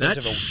it was his first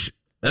ever...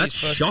 That's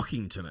his first-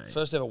 shocking to me.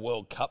 First ever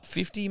World Cup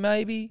 50,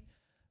 maybe?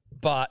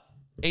 But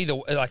either...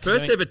 like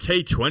First ever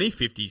T20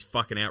 50 is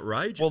fucking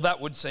outrageous. Well,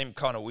 that would seem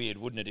kind of weird,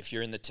 wouldn't it, if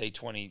you're in the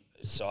T20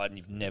 side and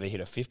you've never hit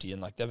a 50,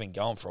 and like they've been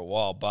going for a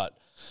while, but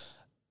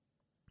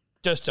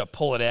just to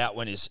pull it out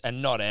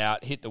and not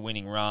out, hit the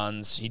winning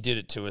runs. He did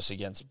it to us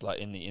against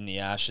in the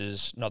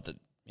Ashes. Not that,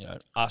 you know,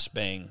 us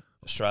being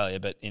Australia,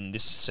 but in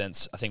this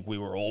sense, I think we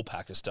were all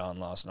Pakistan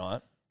last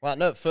night. Wow,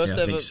 no, first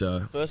I ever think so.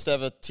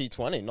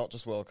 T20, not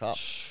just World Cup.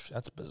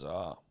 That's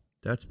bizarre.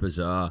 That's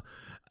bizarre.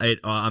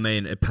 I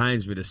mean, it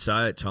pains me to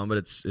say it, Tom, but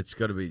it's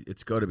got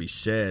to be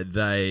said.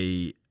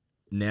 They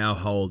now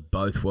hold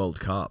both World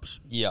Cups,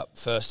 Yep,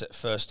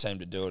 first team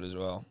to do it as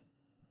well.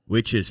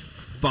 which is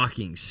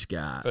fucking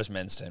scat. First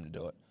men's team to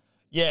do it.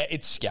 Yeah,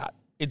 it's scat.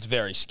 It's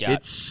very scat.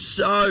 It's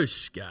so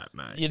scat,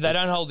 mate. Yeah, they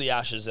don't hold the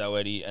Ashes though,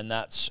 Eddie, and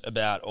that's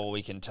about all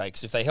we can take.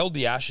 'Cause if they held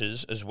the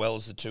Ashes as well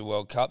as the two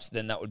World Cups,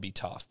 then that would be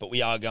tough. But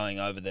we are going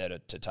over there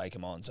to take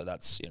them on, so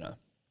that's, you know.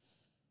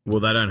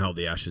 Well, they don't hold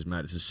the Ashes,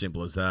 mate. It's as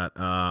simple as that.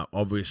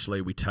 Obviously,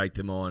 we take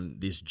them on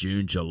this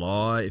June,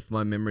 July, if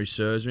my memory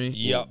serves me.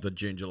 Yep. Well, the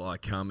June, July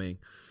coming.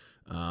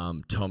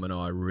 Tom and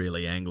I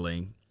really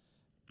angling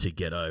to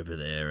get over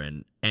there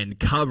and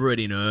cover it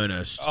in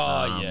earnest.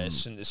 Oh, yeah,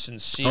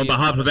 sincere. On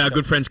behalf of honest our guy.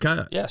 good friends,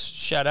 KO. Yes,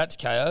 shout out to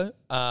KO.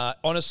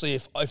 Honestly,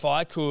 if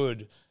I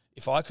could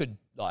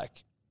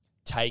like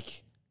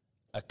take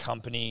a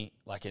company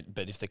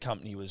but if the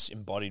company was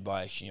embodied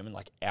by a human,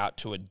 like out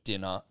to a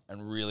dinner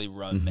and really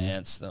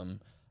romance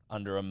them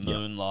under a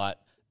moonlight,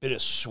 bit of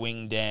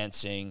swing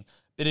dancing,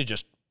 bit of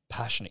just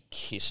passionate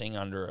kissing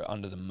under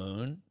the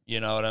moon. You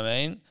know what I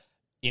mean?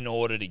 in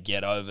order to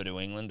get over to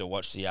England to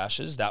watch the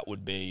Ashes,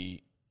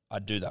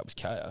 I'd do that with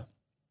KO.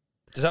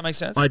 Does that make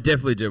sense? I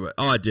definitely do it.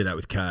 I do that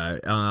with KO.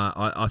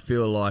 I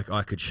feel like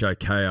I could show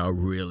KO a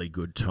really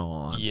good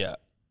time. Yeah.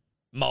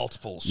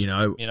 Multiples. You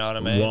know what I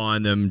mean?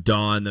 Wine them,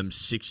 dine them,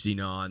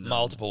 69 them.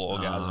 Multiple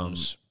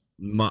orgasms.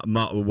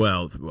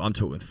 Well, I'm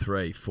talking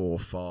 3, 4,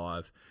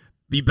 5.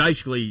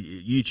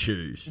 You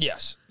choose.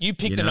 Yes. You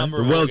pick the number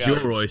the of world's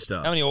orgasms. your oyster.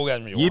 How many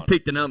orgasms you You want?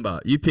 pick the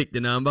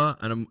number,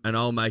 and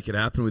I'll make it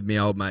happen with me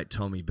old mate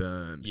Tommy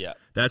Burns. Yeah.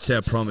 That's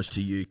our promise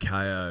to you,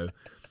 KO.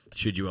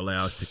 Should you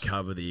allow us to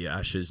cover the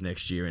Ashes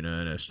next year in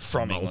earnest?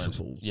 From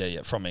multiples. England.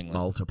 Yeah, from England.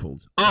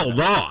 Multiples. Oh,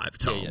 live,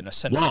 Tom. Yeah, no,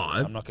 send us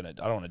live. I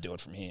don't want to do it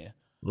from here.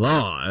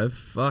 Live?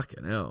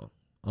 Fucking hell.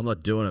 I'm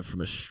not doing it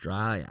from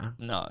Australia.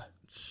 No.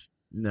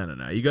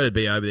 No. You got to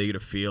be over there. You got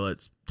to feel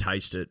it,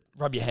 taste it.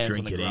 Rub your hands on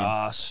drink the it in.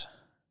 grass.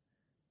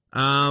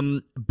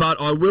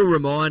 But I will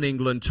remind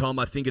England, Tom,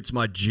 I think it's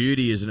my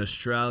duty as an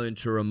Australian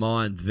to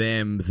remind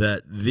them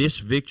that this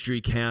victory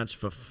counts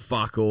for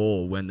fuck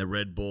all when the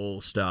red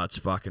ball starts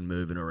fucking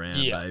moving around,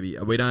 baby.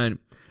 We don't...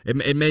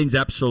 It means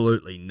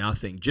absolutely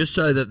nothing. Just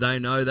so that they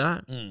know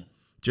that.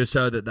 Just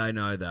so that they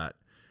know that.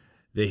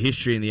 The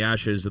history in the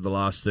Ashes of the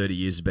last 30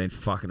 years has been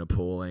fucking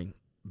appalling,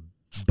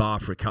 bar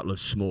for a couple of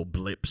small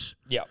blips.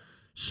 Yeah.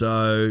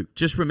 So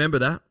just remember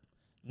that.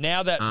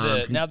 Now that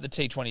the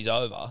T20's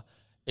over,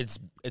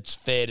 it's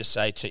fair to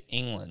say to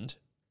England,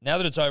 now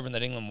that it's over and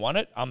that England won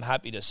it, I'm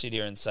happy to sit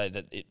here and say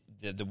that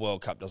the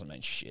World Cup doesn't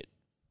mean shit.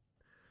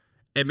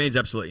 It means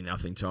absolutely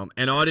nothing, Tom.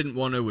 And I didn't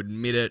want to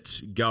admit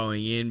it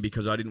going in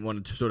because I didn't want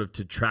it to sort of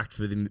detract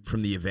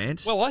from the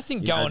event. Well, I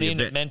think going in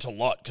it meant a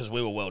lot because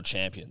we were world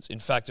champions. In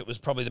fact, it was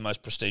probably the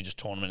most prestigious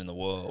tournament in the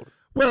world.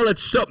 Well, it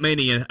stopped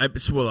meaning.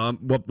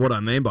 What I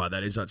mean by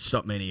that is it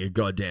stopped meaning a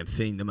goddamn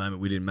thing the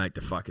moment we didn't make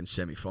the fucking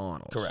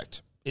semi-finals.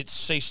 Correct. It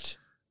ceased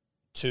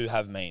to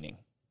have meaning.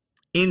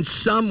 In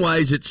some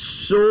ways, it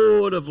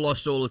sort of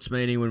lost all its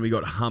meaning when we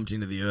got humped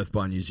into the earth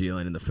by New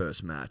Zealand in the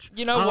first match.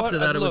 You know what? After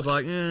that, it was Look,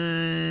 like,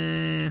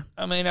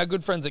 I mean, our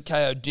good friends at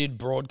KO did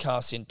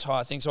broadcast the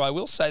entire thing, so I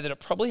will say that it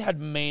probably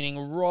had meaning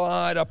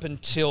right up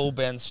until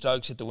Ben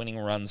Stokes hit the winning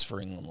runs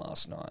for England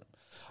last night.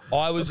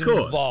 I was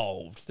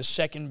involved. The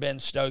second Ben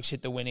Stokes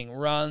hit the winning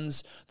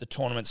runs, the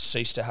tournament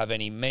ceased to have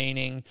any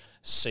meaning,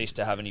 ceased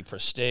to have any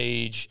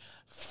prestige.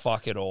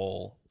 Fuck it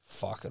all.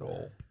 Fuck it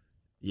all.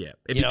 Yeah,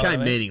 it You know what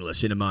became I mean?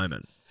 meaningless in a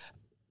moment.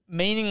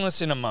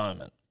 Meaningless in a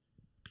moment.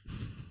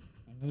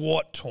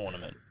 What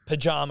tournament?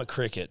 Pajama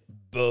cricket.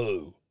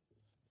 Boo.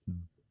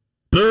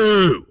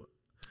 Boo!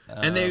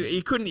 And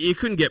you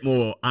couldn't get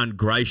more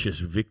ungracious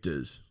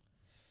victors.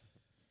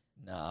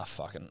 Nah,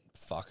 fuck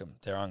 'em.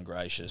 They're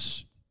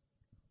ungracious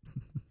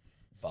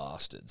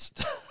bastards.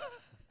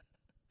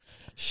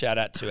 Shout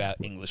out to our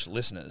English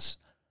listeners.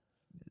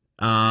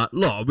 No.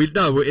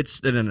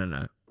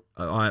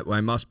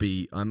 I must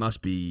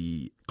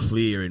be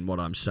clear in what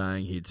I'm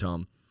saying here,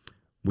 Tom.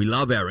 We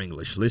love our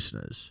English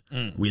listeners.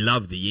 We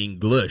love the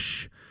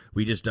English.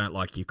 We just don't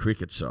like your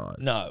cricket side.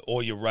 No,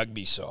 or your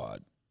rugby side.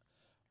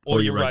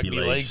 Or your rugby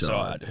league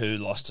side, who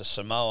lost to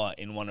Samoa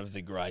in one of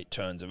the great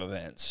turns of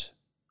events.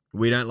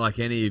 We don't like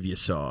any of your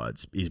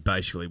sides, is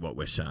basically what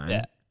we're saying.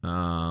 Yeah.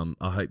 I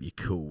hope you're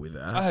cool with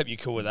that. I hope you're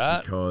cool with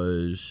that.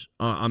 Because,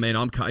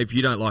 if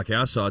you don't like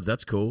our sides,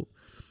 that's cool.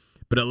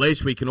 But at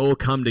least we can all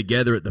come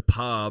together at the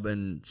pub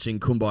and sing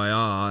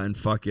Kumbaya and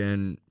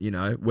fucking,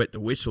 wet the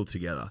whistle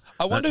together.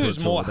 I wonder That's what who's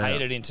it's all more about.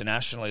 hated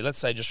internationally. Let's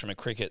say just from a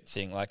cricket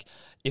thing. Like,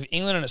 if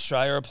England and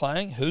Australia are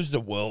playing, who's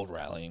the world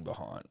rallying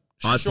behind?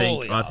 I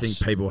Surely think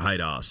people hate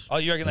us. Oh,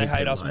 you reckon they I think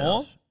hate people us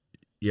more?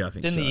 Yeah, I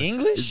think Than so. the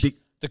English? Be-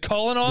 The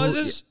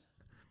colonisers?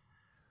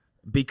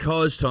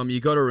 Because, Tom, you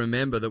got to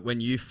remember that when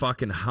you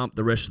fucking hump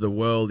the rest of the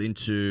world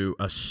into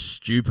a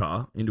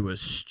stupor, into a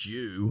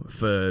stew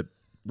for,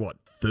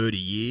 30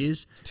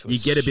 years, you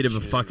get a bit of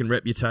a fucking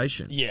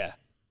reputation. Yeah.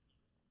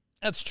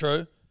 That's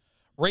true.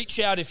 Reach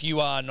out if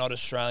you are not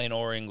Australian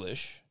or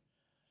English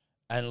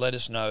and let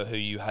us know who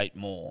you hate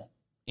more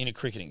in a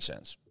cricketing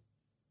sense.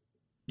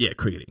 Yeah,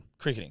 cricketing.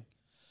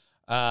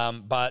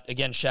 But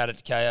again, shout out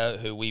to KO,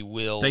 who we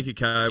will Thank you,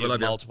 KO. We give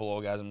love you.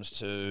 multiple orgasms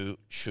to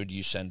should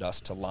you send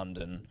us to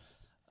London,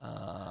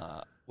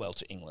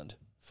 to England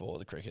for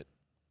the cricket.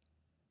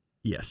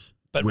 Yes.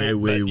 But Where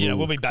we'll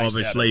be based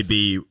obviously out of-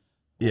 be...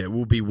 Yeah,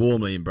 we'll be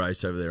warmly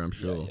embraced over there, I'm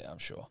sure. Yeah, I'm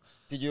sure.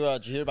 Did you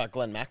hear about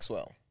Glenn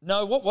Maxwell?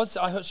 No, what was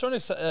I heard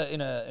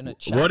in a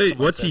chat?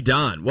 What's he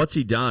done? What's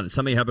he done?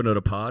 Something happened at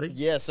a party?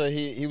 Yeah, so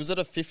he was at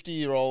a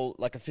 50-year-old,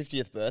 like a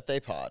 50th birthday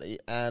party,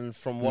 and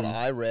from what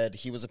I read,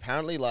 he was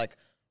apparently like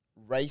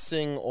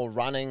racing or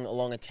running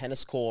along a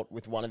tennis court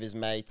with one of his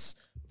mates.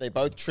 They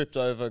both tripped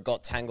over,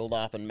 got tangled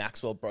up, and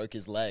Maxwell broke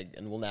his leg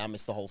and will now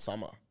miss the whole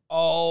summer.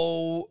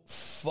 Oh,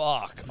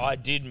 fuck. I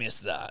did miss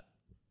that.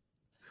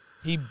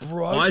 He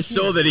broke I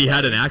saw his that he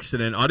had leg. an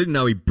accident. I didn't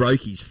know he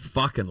broke his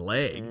fucking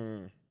leg.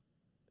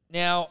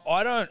 Now,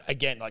 I don't,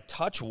 again, like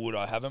touch wood,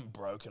 I haven't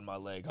broken my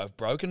leg. I've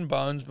broken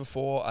bones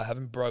before. I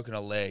haven't broken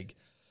a leg.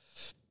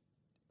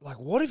 like,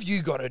 what have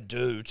you got to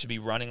do to be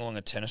running along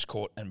a tennis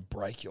court and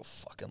break your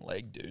fucking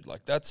leg, dude?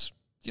 Like, do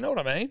you know what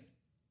I mean?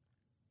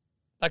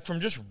 Like, from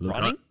just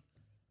running?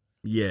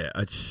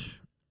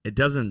 It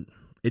doesn't,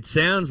 it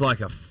sounds like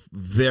a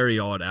very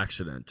odd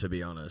accident, to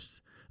be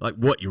honest. Like,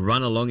 what, you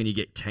run along and you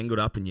get tangled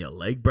up and your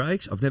leg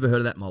breaks? I've never heard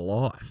of that in my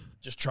life.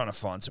 Just trying to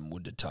find some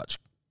wood to touch.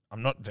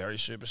 I'm not very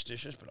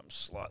superstitious, but I'm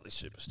slightly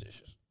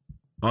superstitious.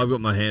 I've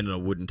got my hand on a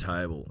wooden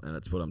table, and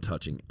that's what I'm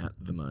touching at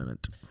the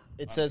moment.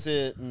 It says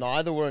here,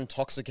 neither were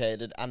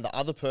intoxicated, and the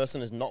other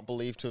person is not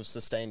believed to have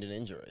sustained an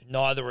injury.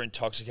 Neither were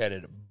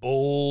intoxicated.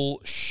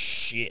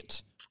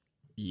 Bullshit.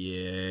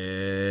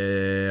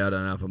 Yeah, I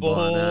don't know if I'm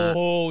buying that.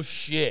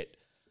 Bullshit.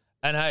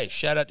 And hey,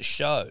 shout out to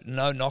Show.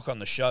 No knock on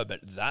the Show, but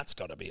that's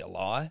got to be a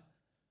lie.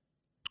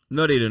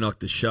 Not here to knock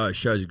the Show.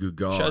 Show's a good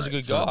guy. Show's a good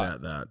It's guy. not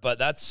about that. But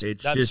that's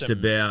just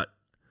about.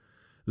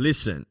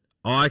 Listen,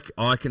 I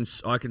can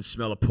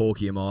smell a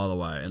porky a mile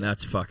away, and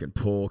that's fucking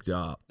porked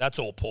up. That's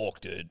all pork,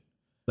 dude.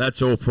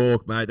 That's all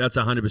pork, mate. That's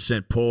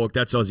 100% pork.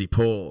 That's Aussie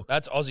pork.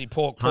 That's Aussie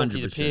pork,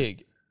 Porky the 100%.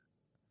 pig.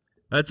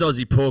 That's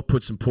Aussie pork.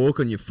 Put some pork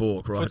on your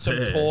fork, right Put some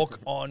there. pork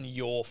on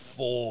your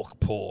fork,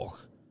 pork.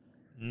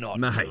 Not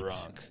Mate.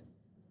 drunk.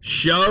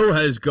 Show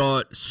has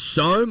got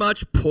so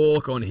much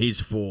pork on his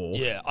fork.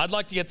 Yeah, I'd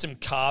like to get some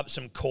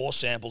core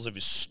samples of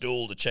his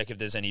stool to check if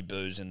there's any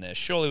booze in there.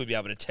 Surely we'd be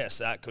able to test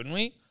that, couldn't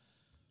we?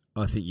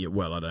 I think,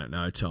 well, I don't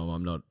know,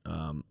 Tom.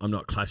 I'm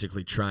not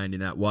classically trained in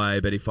that way,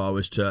 but if I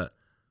was to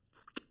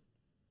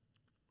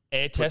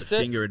Air put test the it?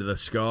 finger into the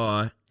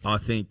sky, I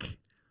think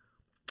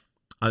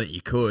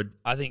you could.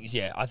 I think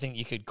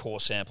you could core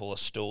sample a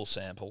stool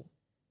sample.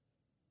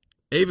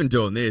 Even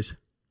doing this.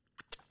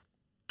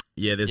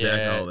 Yeah, there's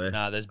alcohol there.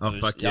 No, there's Oh,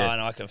 booze. fuck Yeah, yeah. I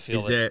know, I can feel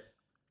Is it. there?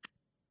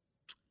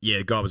 Yeah,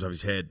 the guy was off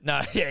his head.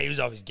 No, yeah, he was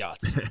off his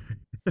guts.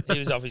 He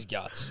was off his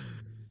guts.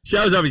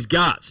 Show's off his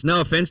guts.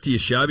 No offense to your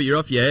show, but you're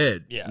off your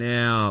head. Yeah.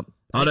 Now,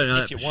 I don't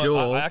know If that you for weren't,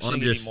 sure. I actually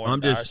think it'd be more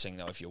embarrassing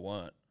though if you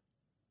weren't.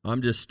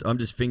 I'm just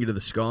finger to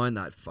the sky in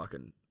that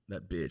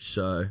bitch.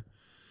 So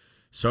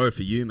sorry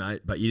for you,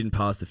 mate, but you didn't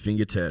pass the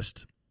finger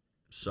test.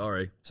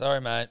 Sorry. Sorry,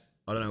 mate.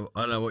 I don't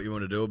know what you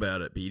want to do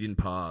about it, but you didn't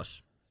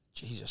pass.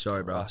 Jesus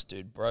Sorry, bro. Christ,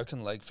 dude.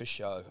 Broken leg for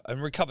show.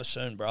 And recover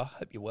soon, bro.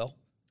 Hope you're well.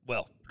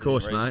 Well, Of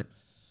course, within reason. mate.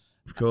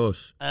 Of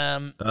course.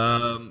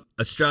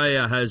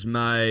 Australia has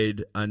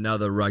made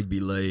another rugby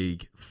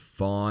league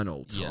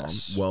final, Tom.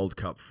 Yes. World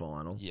Cup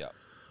final. Yeah.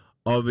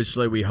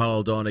 Obviously, we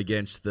hold on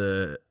against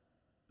the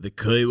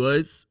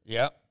Kiwis.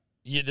 Yeah.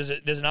 Yeah, there's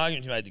an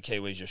argument to be made the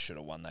Kiwis just should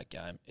have won that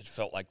game. It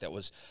felt like that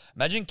was...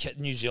 Imagine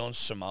New Zealand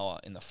Samoa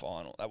in the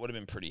final. That would have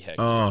been pretty hectic.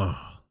 Oh,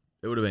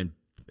 it would have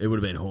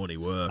been horny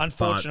work.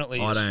 Unfortunately,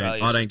 but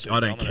Australia's too I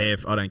don't care.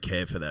 dominant. I don't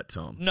care for that,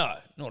 Tom. No,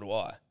 nor do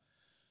I.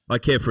 I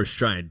care for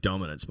Australian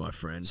dominance, my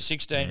friend.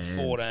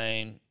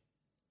 16-14,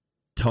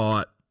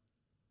 Tight,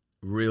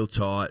 real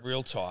tight.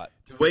 real tight.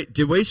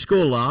 Did we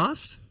score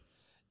last?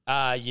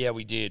 Yeah,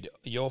 we did.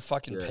 You're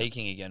fucking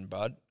peaking again,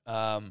 bud.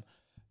 No,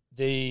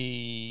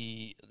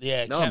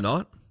 I'm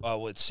not. Oh,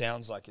 well, it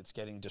sounds like it's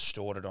getting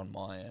distorted on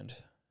my end.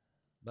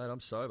 Mate, I'm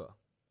sober.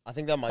 I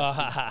think that might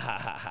just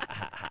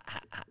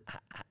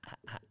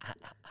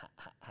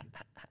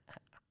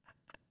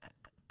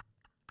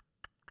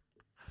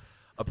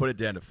I put it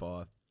down to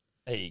 5.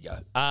 There you go.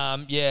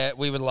 Yeah,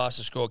 we were the last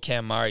to score.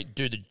 Cam Murray,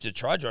 dude, the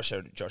try Josh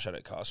had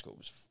at Castle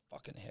was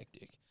fucking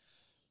hectic.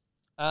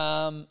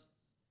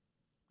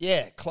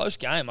 Yeah, close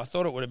game. I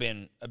thought it would have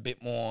been a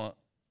bit more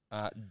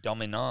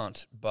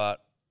dominant,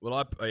 but Well,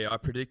 I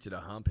predicted a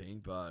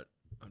humping, but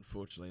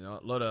unfortunately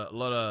not. A lot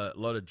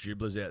of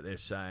dribblers out there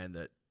saying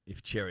that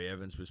if Cherry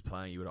Evans was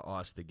playing, he would have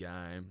iced the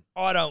game.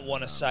 I don't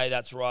want to say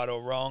that's right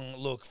or wrong.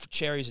 Look,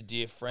 Cherry's a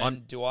dear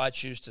friend. Do I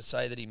choose to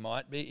say that he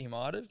might be? He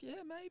might have. Yeah,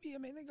 maybe. I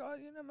mean, the guy,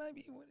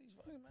 maybe he would.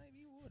 Maybe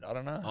he would. I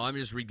don't know. I'm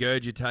just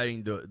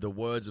regurgitating the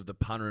words of the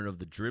punter and of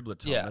the dribbler,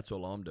 Tom. Yeah. That's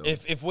all I'm doing.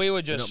 If we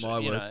were just,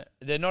 not my words.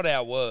 they're not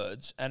our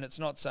words, and it's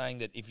not saying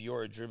that if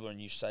you're a dribbler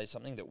and you say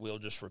something that we'll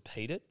just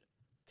repeat it,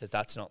 because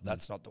that's not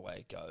the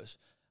way it goes.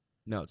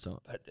 No, it's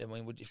not. But I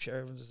mean, if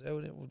Cherry Evans was there,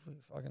 would we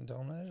fucking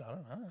dominate it? I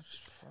don't know.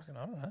 I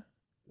don't know.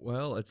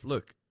 Well,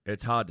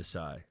 it's hard to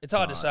say. It's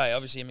hard to But- say.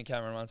 Obviously, him and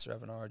Cameron Munster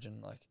have an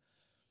origin. Like,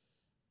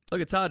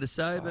 Look, it's hard to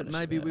say, but partnership,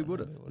 maybe yeah, we would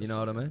have. maybe we You know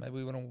what I mean? Maybe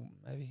we would have.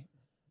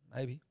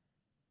 Maybe.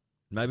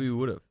 Maybe we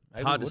would have.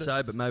 Maybe Hard we to would've.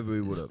 say, but maybe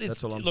we would have.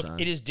 That's all I'm look, saying.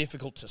 it is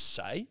difficult to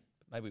say.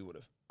 Maybe we would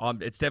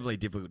have. It's definitely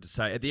difficult to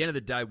say. At the end of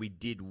the day, we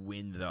did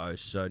win, though.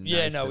 So Yeah,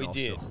 Nathan no, we off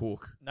did. The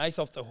hook. Nath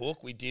off the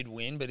hook, we did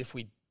win, but if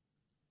we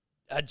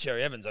had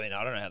Cherry Evans, I mean,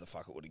 I don't know how the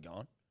fuck it would have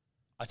gone.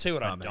 I tell you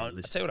what, I tell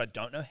you what, I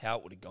don't know how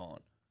it would have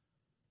gone.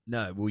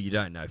 No, well, you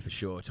don't know for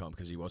sure, Tom,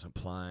 because he wasn't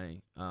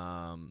playing.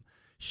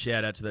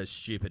 Shout out to those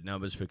stupid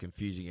numbers for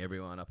confusing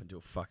everyone up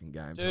until fucking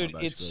game time. Dude,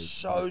 it's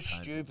so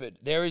stupid.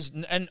 There is,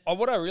 and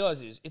what I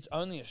realize is it's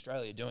only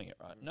Australia doing it,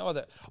 right? No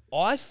other.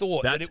 I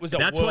thought that it was a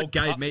World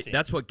Cup thing.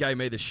 That's what gave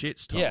me the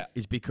shits, Tom. Yeah.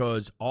 Is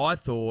because I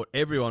thought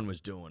everyone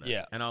was doing it.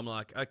 Yeah. And I'm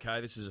like,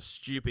 okay, this is a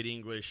stupid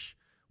English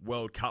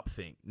World Cup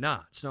thing. Nah,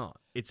 it's not.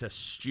 It's a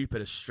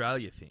stupid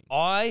Australia thing.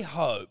 I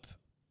hope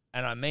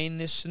and I mean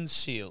this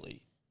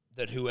sincerely,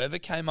 that whoever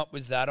came up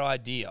with that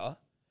idea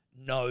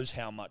knows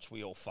how much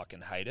we all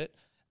fucking hate it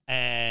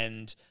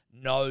and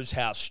knows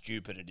how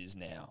stupid it is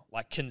now.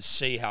 Like, can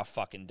see how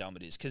fucking dumb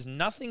it is. Because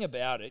nothing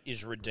about it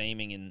is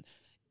redeeming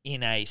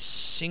in a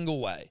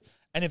single way.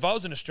 And if I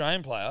was an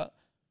Australian player,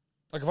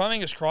 like if I'm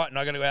Angus Crichton,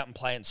 I got to go out and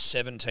play in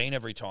 17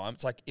 every time.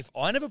 It's like, if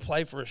I never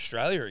play for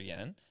Australia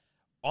again,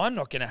 I'm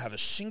not going to have a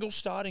single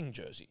starting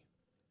jersey.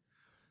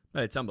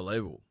 Mate, it's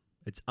unbelievable.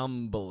 It's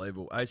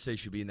unbelievable. AC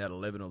should be in that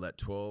 11 or that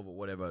 12 or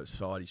whatever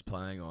side he's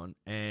playing on,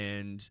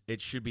 and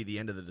it should be the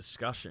end of the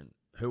discussion.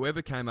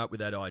 Whoever came up with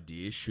that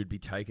idea should be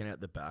taken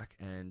out the back,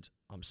 and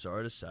I'm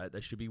sorry to say it,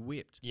 they should be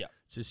whipped. Yeah.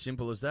 It's as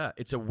simple as that.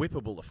 It's a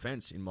whippable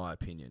offence, in my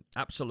opinion.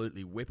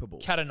 Absolutely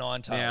whippable. Cat of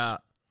nine tails. Now,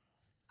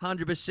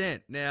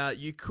 100%. Now,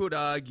 you could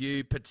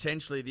argue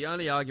potentially, the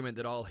only argument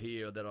that I'll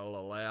hear that I'll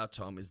allow,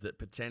 Tom, is that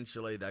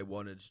potentially they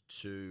wanted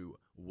to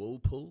wool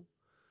pull,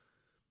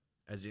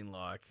 as in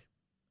like,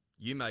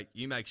 you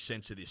make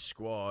sense of this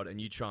squad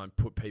and you try and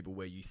put people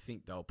where you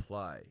think they'll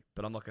play.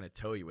 But I'm not going to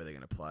tell you where they're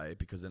going to play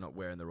because they're not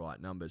wearing the right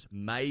numbers.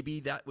 Maybe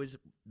that's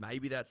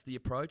the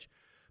approach.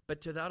 But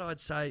to that, I'd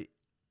say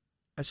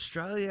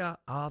Australia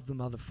are the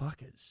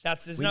motherfuckers.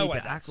 There's we no need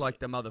way to act like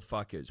the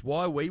motherfuckers.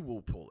 Why are we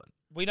wool pulling?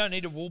 We don't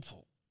need a wool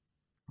pull.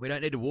 We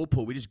don't need a wool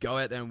pull. We just go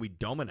out there and we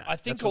dominate. I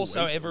think That's what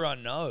also we do.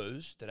 everyone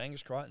knows that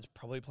Angus Crichton's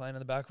probably playing in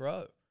the back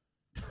row.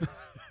 Do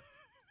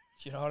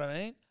you know what I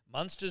mean?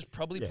 Munster's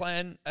probably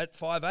playing at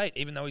 5'8",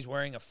 even though he's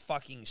wearing a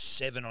fucking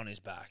 7 on his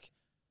back.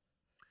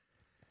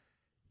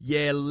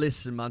 Yeah,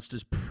 listen,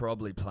 Munster's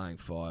probably playing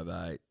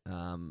 5'8".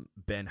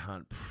 Ben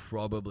Hunt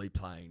probably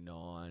playing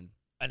 9.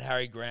 And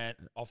Harry Grant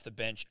off the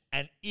bench.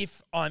 And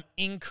if I'm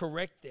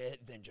incorrect there,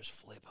 then just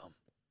flip him.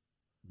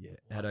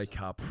 Yeah, Addo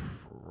Carr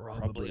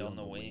Probably on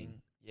the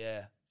wing.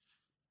 Yeah.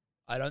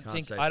 I don't Can't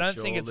think say I for don't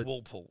think sure, it's but-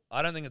 wool pull.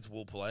 I don't think it's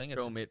wool pull. I think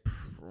it's Mitt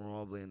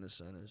probably in the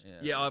centres.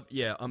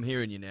 Yeah. I'm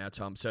hearing you now,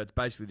 Tom. So it's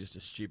basically just a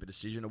stupid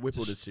decision, a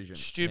Whipple decision.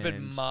 stupid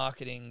and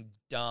marketing,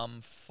 dumb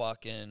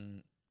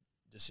fucking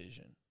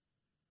decision.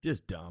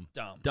 Just dumb.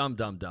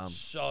 Dumb.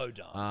 So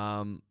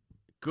dumb.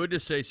 Good to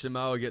see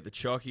Samoa get the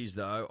chockies,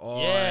 though.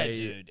 Yeah,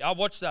 dude. I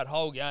watched that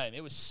whole game.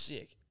 It was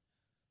sick.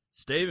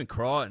 Stephen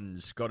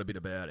Crichton's got a bit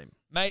about him.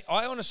 Mate,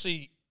 I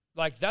honestly,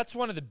 that's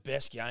one of the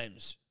best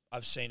games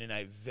I've seen in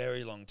a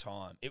very long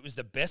time. It was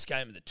the best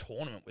game of the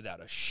tournament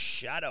without a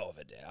shadow of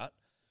a doubt.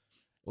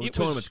 Well, the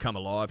tournament's come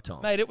alive,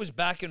 Tom. Mate, it was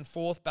back and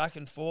forth.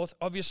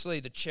 Obviously,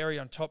 the cherry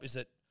on top is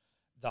that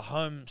the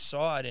home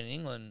side in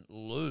England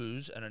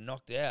lose and are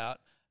knocked out,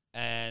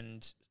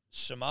 and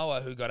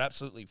Samoa, who got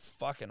absolutely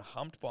fucking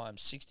humped by him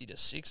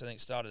 60-6, I think,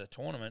 started the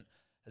tournament,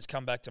 has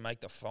come back to make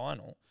the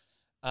final.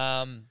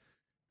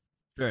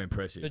 Very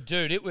impressive. But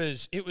dude, it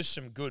was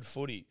some good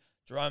footy.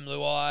 Jerome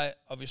Luai,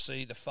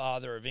 obviously the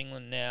father of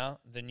England now,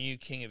 the new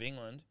king of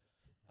England.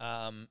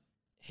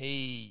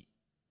 He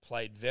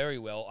played very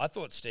well. I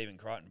thought Stephen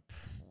Crichton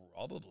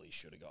probably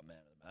should have got man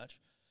of the match,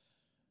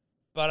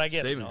 but I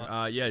guess not.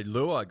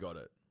 Luai got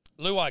it.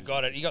 Luai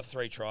got it. He got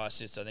 3 try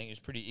assists. I think he was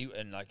pretty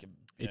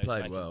He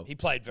played well. He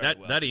played very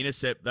well. That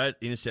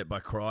intercept by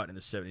Crichton in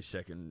the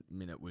 72nd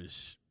minute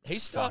was.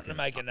 He's starting to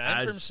make a name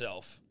for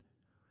himself.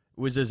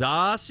 Was as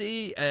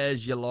arsey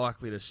as you're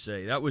likely to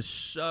see. That was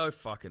so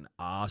fucking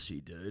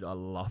arsey, dude. I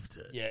loved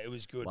it. Yeah, it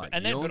was good. Like,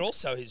 but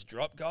also his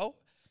drop goal.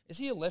 Is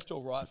he a left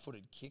or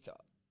right-footed kicker?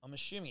 I'm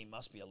assuming he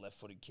must be a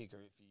left-footed kicker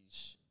if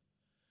he's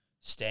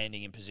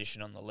standing in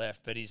position on the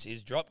left. But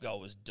his drop goal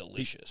was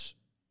delicious.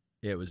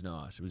 Yeah, it was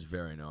nice. It was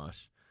very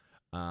nice.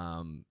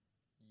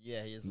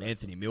 Yeah, he is.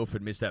 Anthony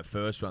Milford missed that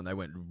first one. They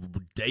went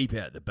deep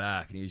out the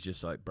back, and he was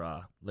just like,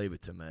 bruh, leave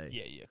it to me.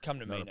 Yeah. Come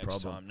to Not me a next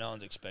problem. time. No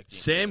one's expecting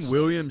Sam this.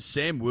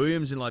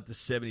 Williams in like the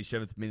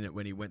 77th minute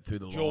when he went through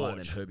the line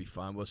and George. Herbie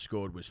Farnwell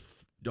scored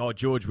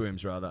George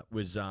Williams rather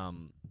was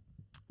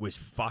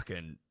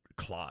fucking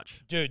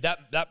clutch. Dude,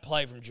 that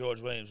play from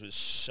George Williams was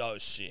so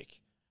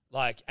sick.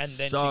 And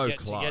then So to get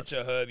clutch.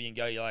 to Herbie and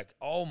go, you're like,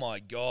 oh my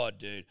God,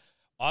 dude.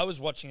 I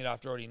was watching it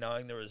after already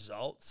knowing the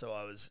result, so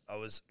I was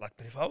like,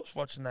 but if I was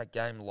watching that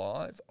game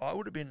live, I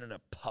would have been in a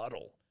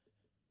puddle.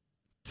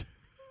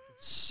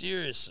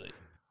 Seriously.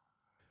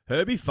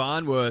 Herbie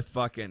Farnworth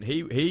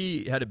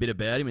he had a bit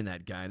about him in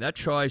that game. That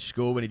try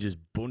score when he just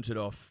bunted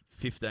off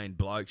 15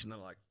 blokes and then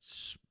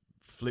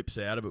flips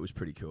out of it was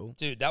pretty cool.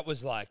 Dude, that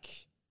was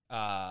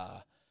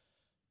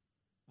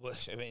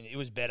it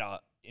was better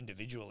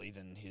individually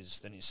than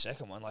his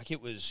second one.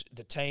 It was,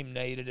 the team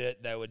needed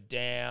it, they were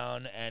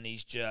down, and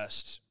he's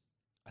just,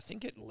 I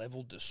think it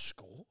leveled the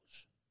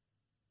scores,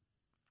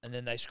 and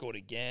then they scored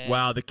again.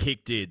 Wow, the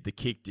kick did.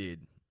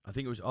 I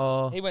think it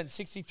was He went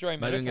 63 maybe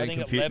minutes. I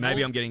think it leveled.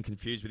 Maybe I'm getting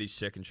confused with his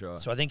second try.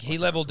 So I think he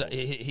leveled.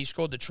 He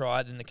scored the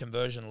try, then the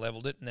conversion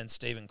leveled it, and then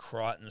Stephen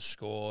Crichton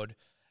scored,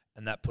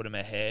 and that put him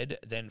ahead.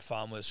 Then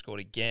Farnworth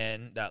scored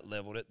again, that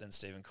leveled it. Then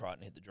Stephen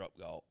Crichton hit the drop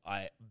goal,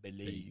 I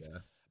believe.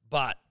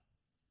 But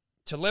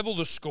to level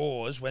the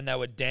scores when they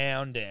were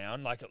down,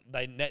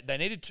 they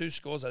needed 2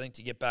 scores, I think,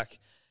 to get back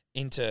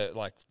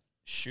into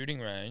shooting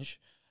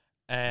range,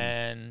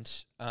 and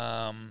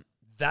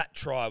that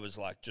try was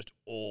like just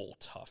all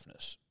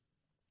toughness.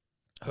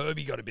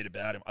 Herbie got a bit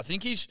about him. I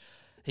think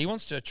he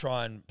wants to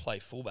try and play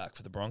fullback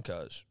for the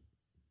Broncos,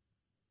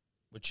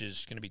 which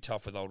is going to be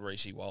tough with old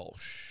Reece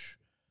Walsh.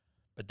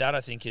 But that,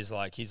 I think, is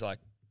like, he's like,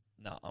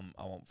 no,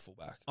 I want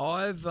fullback.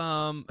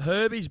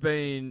 Herbie's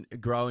been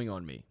growing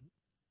on me.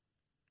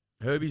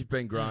 Herbie's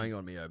been growing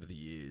on me over the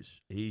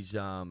years. He's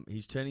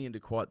turning into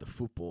quite the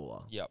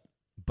footballer. Yep.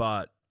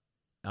 But,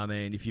 I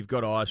mean, if you've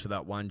got eyes for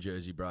that one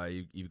jersey, bro,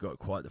 you've got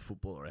quite the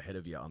footballer ahead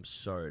of you, I'm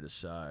sorry to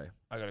say.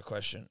 I got a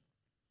question.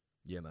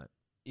 Yeah, mate.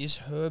 Is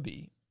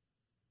Herbie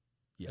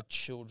a Yep.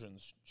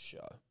 children's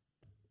show?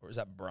 Or is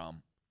that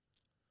Brum?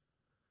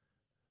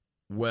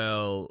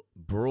 Well,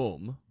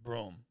 Broom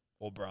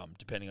Or Brum,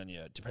 depending on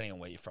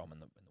where you're from in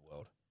the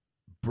world.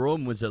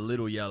 Broom was a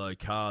little yellow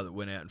car that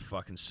went out and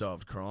fucking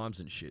solved crimes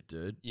and shit,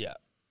 dude. Yeah.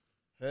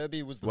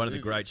 Herbie was the One movie.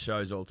 of the great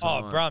shows all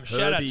time. Oh, Brum.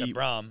 Shout out to Herbie-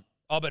 Brum.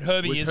 Oh, but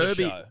Herbie Was is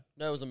Herbie- a show.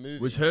 No, it was a movie.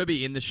 Was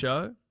Herbie in the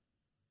show?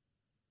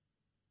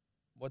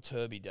 What's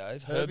Herbie,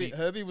 Dave?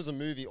 Herbie was a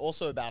movie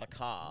also about a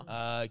car.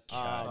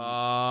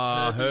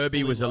 Okay. Herbie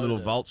fully was a little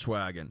loaded.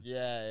 Volkswagen.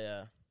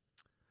 Yeah.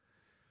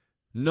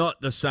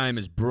 Not the same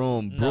as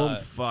Broom. No.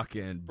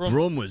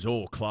 Broom was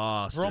all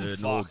class, Brum dude,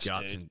 and all fucks,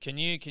 guts. dude. And Can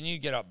you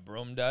get up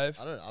Brum, Dave?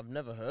 I've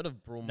never heard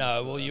of Broom. No,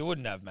 before. well, you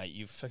wouldn't have, mate.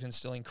 You're fucking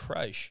still in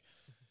creche.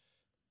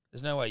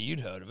 There's no way you'd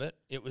heard of it.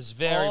 It was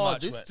very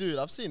much... this dude.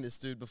 I've seen this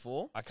dude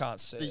before. I can't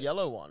see The it.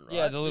 yellow one, right?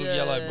 Yeah, the little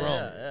yellow yeah, Brum.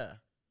 Yeah.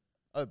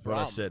 Oh, that's what Brum.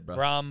 I said, bro.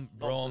 Brum, Not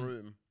Brum.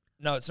 Broom.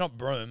 No, it's not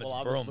Broom. It's Well,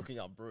 I Brum. was looking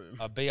up Broom.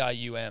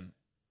 Brum.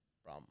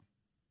 Brum.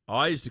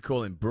 I used to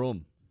call him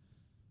Broom.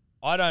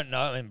 I don't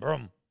know him,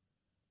 Brum.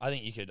 I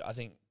think you could... I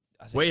think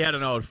We had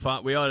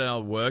it's- we had an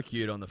old work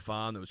unit on the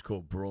farm that was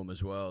called Broom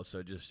as well, so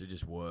it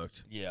just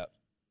worked. Yeah.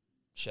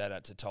 Shout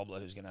out to Tobler,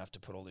 who's going to have to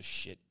put all this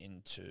shit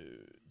into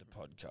the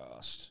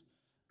podcast.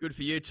 Good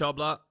for you,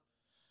 Tobler.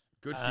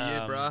 Good for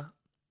you, bruh.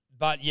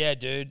 But yeah,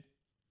 dude,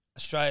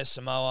 Australia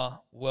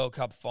Samoa World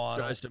Cup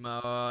final. Australia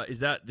Samoa. Is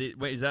that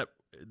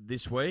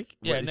this week?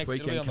 Yeah, this next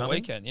weekend it'll be on coming? the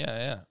weekend.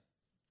 Yeah.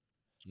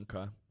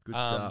 Okay, good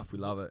stuff. We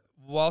love it.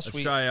 Whilst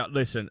Australia's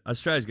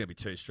going to be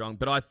too strong,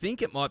 but I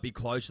think it might be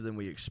closer than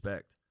we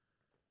expect.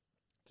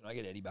 Can I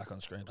get Eddie back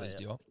on screen, please,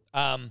 yeah.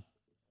 Dior?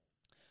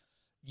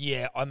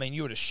 Yeah, I mean,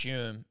 you would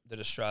assume that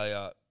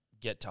Australia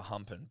get to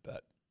humping,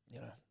 but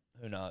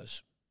who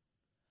knows?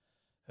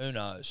 Who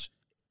knows?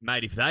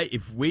 Mate,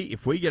 if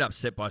we get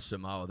upset by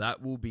Samoa,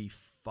 that will be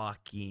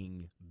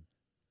fucking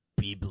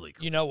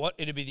biblical. You know what?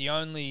 It'd be the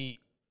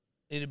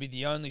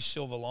only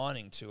silver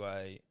lining to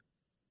a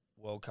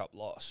World Cup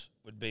loss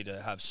would be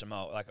to have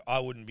Samoa. Like, I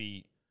wouldn't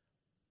be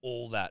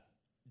all that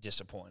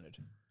disappointed.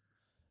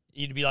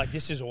 You'd be like,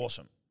 this is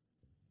awesome.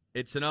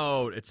 It's an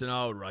old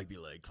rugby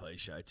league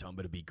cliche, Tom,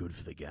 but it'd be good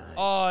for the game.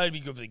 Oh, it'd be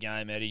good for the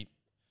game, Eddie.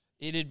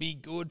 It'd be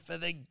good for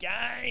the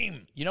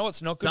game. You know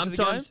what's not good for the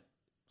game?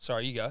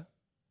 Sorry, you go.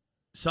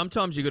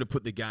 Sometimes you got to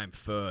put the game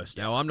first.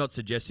 Now, I'm not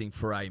suggesting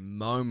for a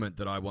moment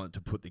that I want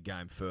to put the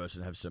game first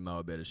and have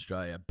Samoa beat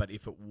Australia, but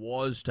if it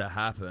was to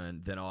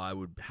happen, then I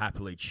would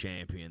happily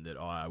champion that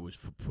I was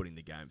for putting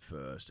the game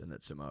first and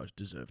that Samoa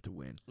deserved to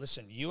win.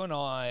 Listen, you and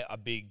I are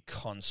big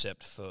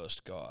concept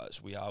first guys.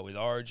 We are with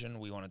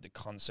Origin. We wanted the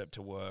concept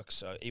to work.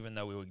 So even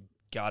though we were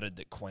gutted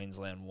that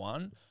Queensland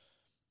won,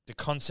 the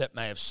concept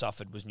may have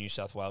suffered was New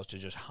South Wales to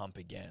just hump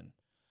again.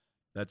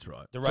 That's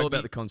right. The It's all rugby-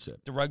 about the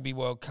concept. The Rugby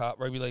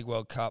League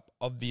World Cup,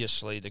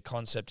 obviously the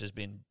concept has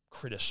been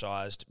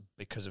criticised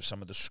because of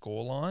some of the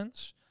score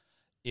lines.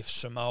 If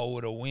Samoa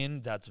were to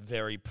win, that's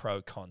very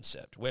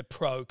pro-concept. We're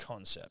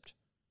pro-concept.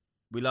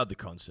 We love the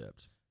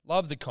concept.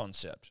 Love the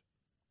concept.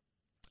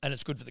 And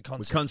it's good for the We're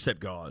concept. concept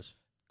guys.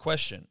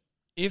 Question.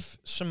 If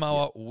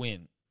Samoa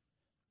win,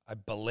 I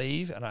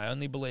believe, and I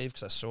only believe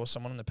because I saw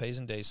someone in the P's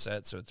and D's say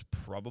it, so it's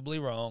probably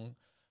wrong,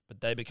 but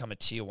they become a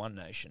Tier 1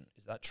 nation.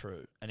 Is that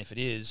true? And if it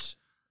is,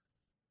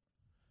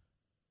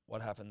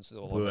 what happens with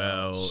all of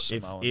our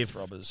Samoan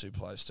throbbers who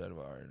play State of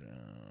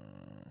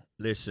Origin?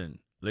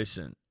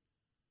 Listen.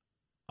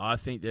 I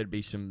think there'd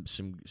be some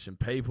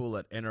people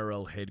at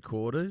NRL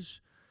headquarters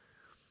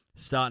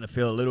starting to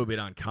feel a little bit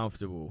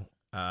uncomfortable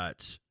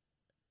at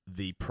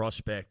the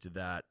prospect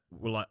that,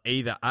 well,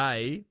 either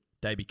A,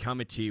 they become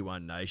a Tier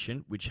 1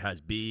 nation, which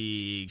has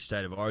big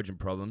State of Origin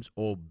problems,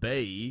 or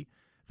B,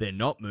 they're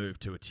not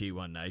moved to a Tier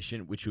 1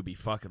 nation, which would be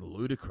fucking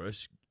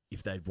ludicrous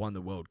if they've won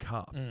the World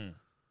Cup.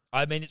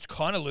 I mean, it's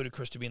kind of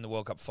ludicrous to be in the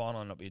World Cup final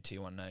and not be a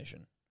Tier 1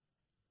 nation.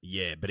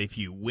 Yeah, but if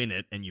you win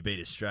it and you beat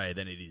Australia,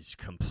 then it is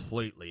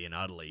completely and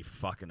utterly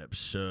fucking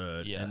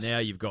absurd. Yes. And now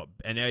you've got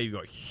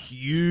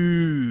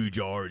huge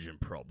Origin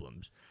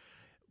problems.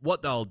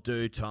 What they'll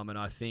do, Tom, and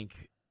I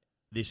think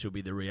this will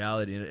be the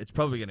reality, and it's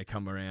probably going to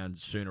come around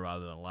sooner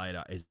rather than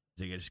later, is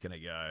they're just going to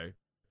go,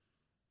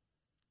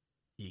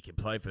 you can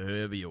play for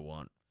whoever you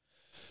want.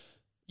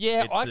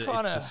 Yeah, It's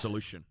the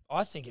solution.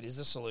 I think it is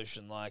a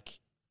solution.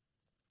 Like,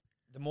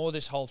 the more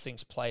this whole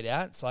thing's played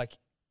out, it's like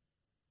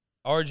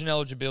Origin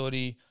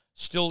eligibility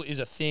still is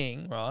a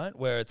thing, right?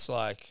 Where it's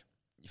like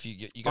If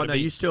you Oh got no, to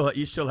you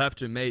still have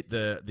to meet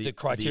the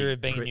criteria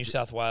of being in New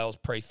South Wales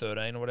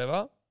pre-13 or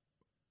whatever.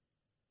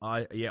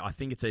 I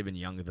think it's even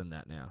younger than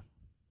that now.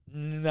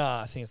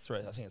 Nah, I think it's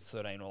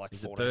 13 or like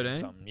Is it 14 or 13?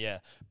 something. Yeah,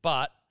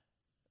 but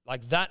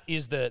like that's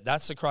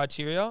the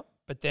criteria.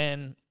 But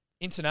then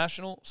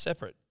international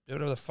separate. Do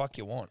whatever the fuck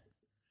you want.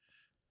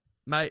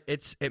 Mate,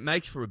 it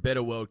makes for a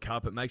better World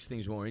Cup. It makes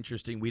things more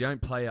interesting. We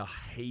don't play a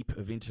heap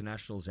of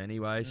internationals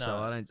anyway,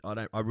 so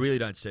I really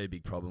don't see a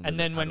big problem. And with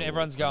then it when at all.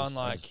 everyone's going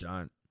I just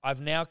don't.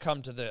 I've now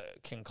come to the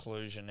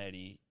conclusion,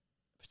 Eddie,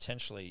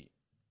 potentially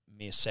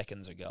mere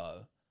seconds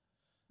ago,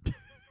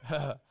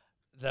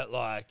 that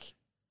like,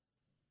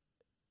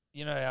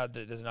 you know how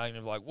there's an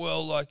argument of like,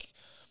 well, like,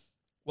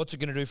 what's it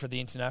going to do for the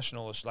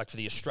international, like for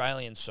the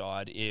Australian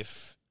side,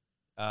 if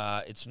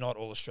it's not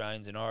all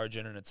Australians in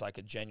Origin and it's like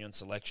a genuine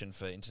selection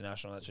for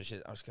international? That's what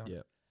shit. I was going,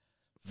 Yeah.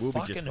 We'll be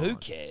just fucking who fine.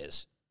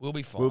 cares? We'll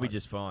be fine. We'll be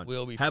just fine.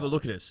 We'll be Have fine. a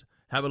look at us.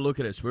 Have a look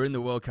at us. We're in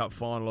the World Cup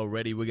final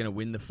already. We're going to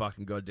win the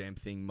fucking goddamn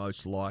thing,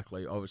 most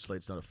likely. Obviously,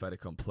 it's not a fait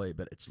accompli,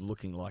 but it's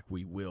looking like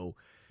we will.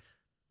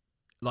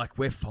 Like,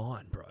 we're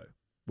fine, bro.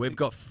 We've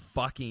got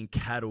fucking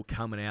cattle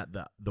coming out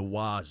the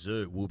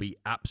wazoo. We'll be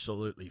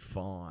absolutely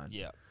fine.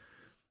 Yeah.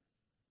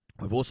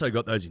 We've also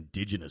got those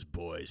Indigenous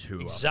boys who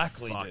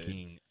Exactly, are dude.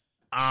 fucking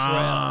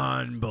Trell.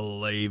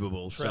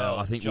 unbelievable. So Trell,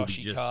 I think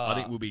Joshy Carr, I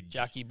think we'll be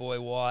Jackie Boy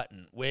White,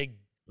 and we're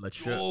Let's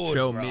good,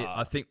 show me. bruh.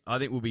 I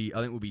think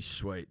we'll be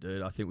sweet,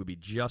 dude. I think we'll be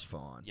just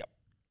fine. Yep.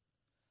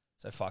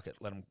 So fuck it.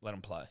 Let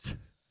them play.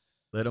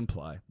 Let them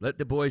play. Let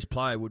the boys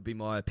play would be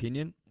my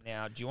opinion.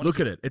 Now, do you want Look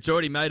at it. It's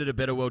already made it a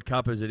better World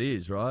Cup as it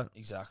is, right?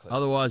 Exactly.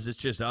 Otherwise, it's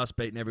just us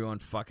beating everyone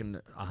fucking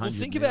 100. Well,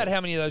 think about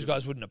how many of those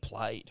guys wouldn't have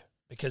played.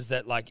 Because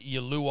that, like,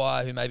 your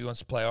Luai, who maybe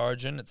wants to play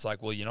Origin, it's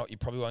like, well, you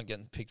probably won't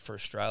get picked for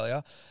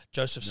Australia.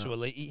 Joseph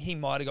Suaalii, he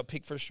might have got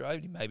picked for Australia,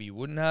 but maybe he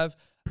wouldn't have.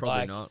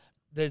 Probably like, not.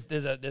 There's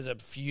a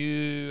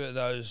few of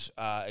those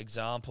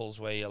examples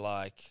where you're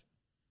like,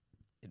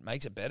 it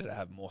makes it better to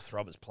have more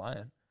throbbers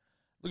playing.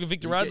 Look at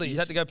Victor Radley. He's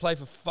had to go play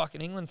for fucking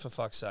England for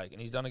fuck's sake,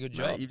 and he's done a good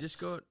job. Mate,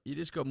 you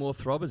just got more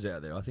throbbers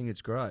out there. I think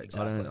it's great.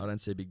 Exactly. I don't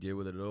see a big deal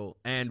with it at all.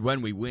 And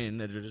when we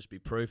win, it'll just be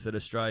proof that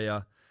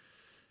Australia.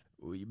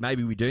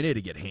 Maybe we do need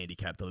to get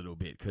handicapped a little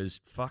bit because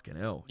fucking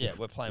hell. Yeah,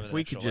 we're playing with If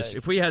we an could extra just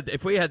leg.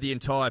 if we had the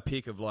entire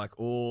pick of like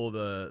all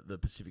the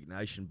Pacific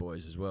Nation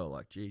boys as well,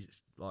 like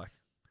Jesus, like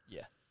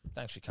Yeah,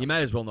 thanks for you coming.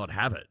 may as well not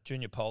have it.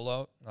 Junior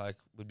Polo, like,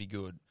 would be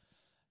good.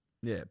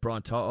 Yeah,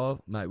 Brian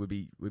Toto, mate, would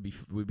be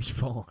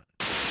fine.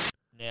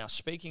 Now,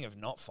 speaking of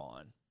not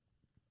fine,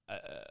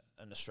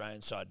 an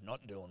Australian side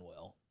not doing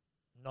well,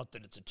 not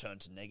that it's a turn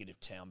to negative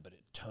town, but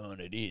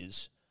it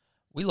is.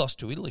 We lost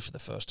to Italy for the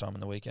first time in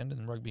the weekend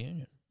in rugby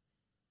union.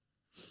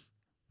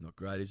 Not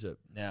great, is it?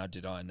 Now,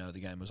 did I know the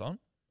game was on?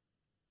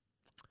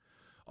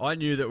 I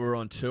knew that we were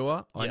on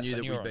tour. I Yes, knew I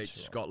that knew we we were on beat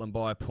tour. Scotland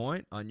by a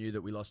point. I knew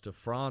that we lost to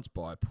France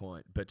by a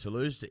point. But to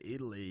lose to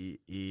Italy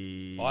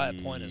is By a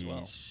point as well.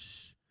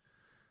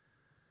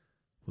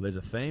 Well, there's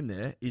a theme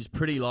there. Is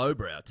pretty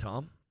lowbrow,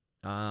 Tom.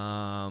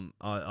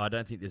 I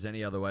don't think there's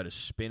any other way to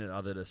spin it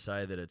other to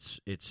say that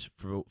it's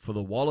for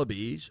the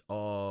Wallabies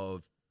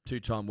of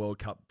two-time World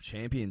Cup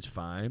champions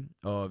fame,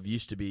 of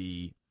used to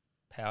be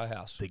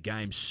Powerhouse. the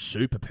game's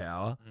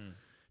superpower,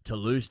 to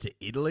lose to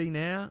Italy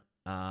now.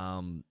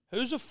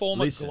 Who's a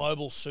former Listen.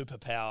 global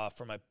superpower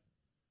from a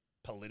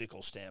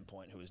political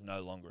standpoint who is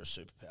no longer a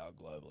superpower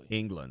globally?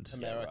 England.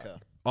 America.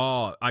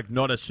 Oh, like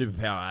not a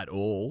superpower at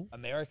all.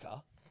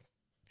 America?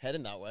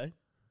 Heading that way.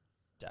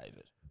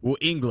 David. Well,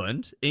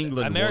 England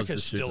America's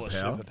was the still a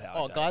superpower. superpower.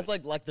 Oh, David. guys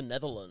like the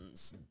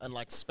Netherlands and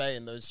like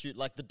Spain,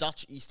 like the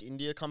Dutch East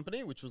India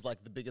Company, which was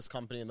like the biggest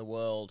company in the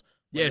world.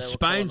 when Yeah, they were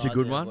Spain's a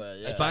good colonising one. everywhere,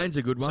 yeah. Spain's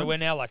a good one. So we're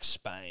now like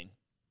Spain.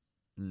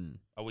 Mm,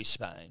 Are we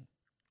Spain?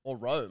 Or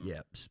Rome.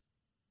 yeah,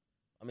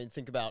 I mean,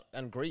 think about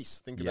and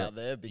Greece. Think Yeah. about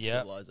their big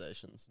Yeah.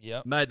 civilizations.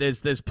 Yep. mate.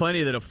 There's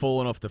plenty that have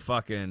fallen off the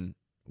fucking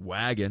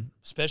wagon.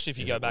 Especially if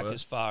you As go it back were.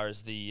 as far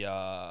as the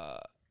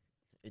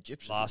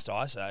Egyptians. last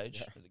ice age,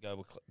 Yeah. the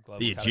global The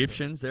category.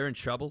 Egyptians, they're in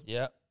trouble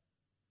Yeah.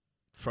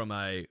 from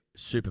a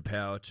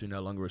superpower to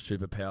no longer a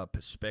superpower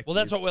perspective. Well,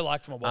 that's what we're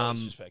like from a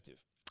Wallabies Um, perspective.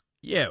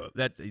 Yeah,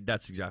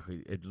 that's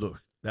exactly it.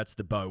 Look, that's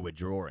the bow we're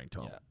drawing,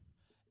 Tom. Yeah.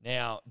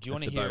 Now, do you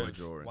want That's to the bow hear we're of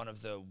drawing. one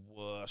of the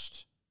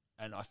worst?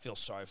 And I feel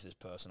sorry for this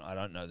person. I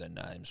don't know their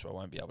name, so I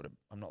won't be able to.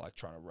 I'm not like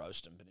trying to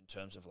roast them, but in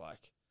terms of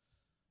like,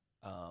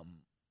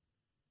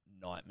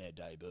 nightmare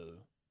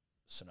debut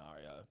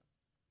scenario,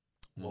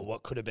 well,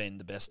 what could have been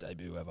the best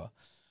debut ever?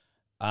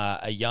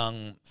 A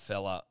young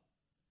fella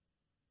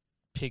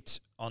picked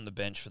on the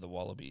bench for the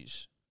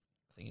Wallabies.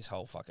 I think his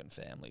whole fucking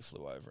family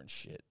flew over and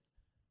shit,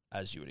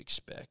 as you would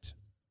expect.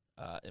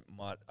 It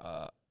might.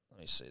 Let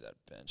me see that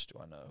bench. Do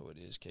I know who it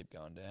is? Keep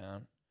going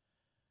down.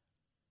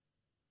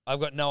 I've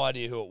got no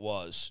idea who it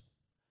was.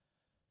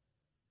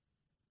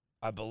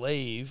 I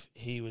believe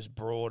he was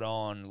brought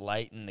on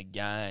late in the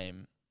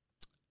game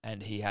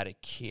and he had a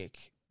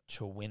kick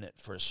to win it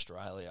for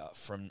Australia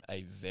from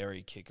a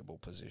very kickable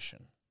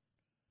position.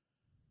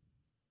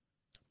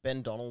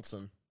 Ben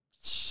Donaldson.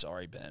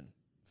 Sorry, Ben.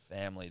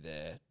 Family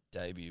there.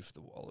 debut for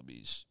the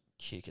Wallabies,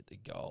 kick at the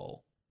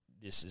goal.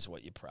 This is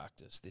what you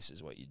practice. This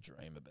is what you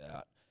dream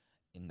about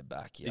in the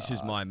backyard. This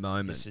is my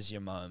moment. This is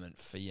your moment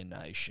for your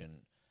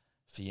nation,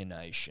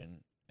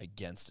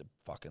 against a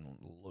fucking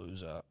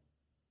loser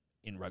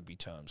in rugby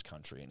terms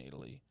country in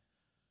Italy.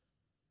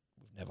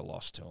 We've never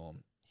lost to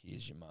them.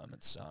 Here's your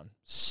moment, son.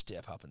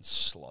 Step up and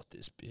slot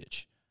this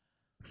bitch.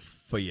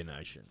 For your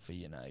nation. For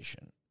your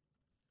nation.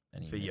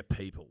 And For your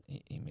people.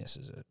 He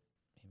misses it.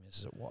 He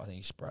misses it. I think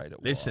he sprayed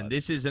it Listen, wide.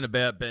 this isn't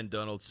about Ben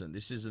Donaldson.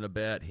 This isn't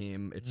about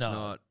him. It's No.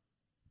 not.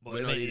 Well, We're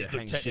I not mean, here to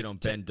look, hang shit on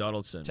Ben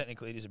Donaldson.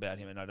 Technically, it is about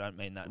him, and I don't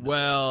mean that.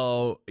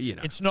 Well, you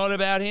know. It's not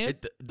about him.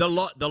 The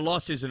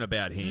loss isn't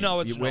about him. No,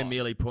 it's We're not.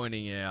 merely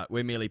pointing out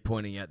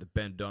that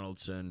Ben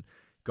Donaldson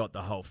got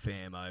the whole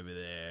fam over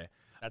there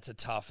That's a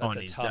tough. on That's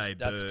a his tough. debut.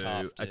 That's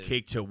tough. A Dude.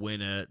 kick to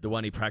win it. The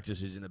one he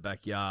practices in the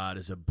backyard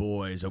as a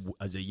boy,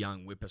 as a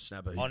young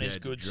whippersnapper who On his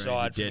dared to good dream,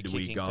 side who from a dared to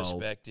win kicking goal,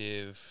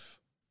 perspective.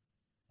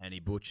 and he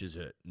butchers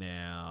it.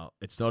 Now,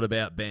 it's not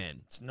about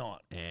Ben. It's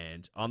not.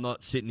 And I'm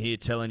not sitting here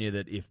telling you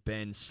that if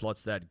Ben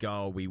slots that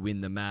goal, we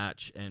win the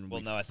match and Well,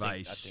 we no, I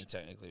face think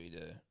technically we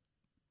do.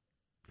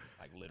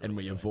 Like literally. and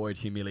we avoid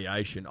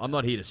humiliation. I'm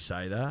not here to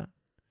say that.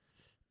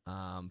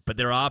 But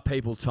there are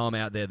people, Tom,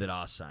 out there that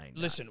are saying that.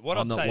 Listen, what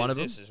I'm I'd not say one is of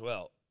them. this as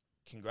well.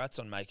 Congrats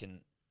on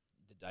making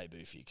the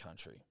debut for your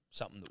country.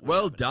 Something that we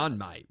Well haven't done,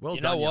 mate. Well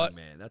You done, know what? young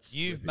man. That's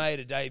You've terrific. made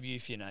a debut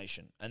for your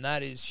nation, and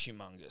that is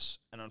humongous.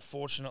 And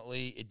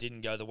unfortunately, it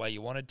didn't go the way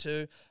you wanted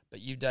to, but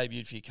you've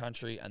debuted for your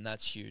country, and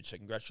that's huge. So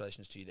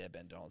congratulations to you there,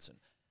 Ben Donaldson.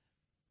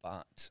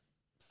 But,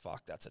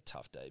 fuck, that's a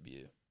tough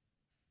debut.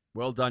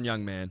 Well done,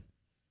 young man.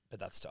 But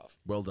that's tough.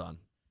 Well done.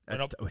 We're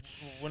That's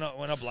not,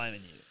 we're not blaming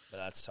you, but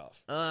that's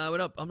tough. I'm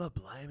not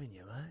blaming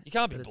you, mate. You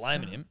can't be But it's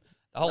blaming tough. him.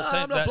 The whole No, team.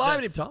 I'm not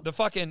blaming him, Tom. The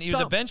fucking, he was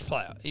a Tom. bench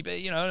player.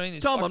 You know what I mean?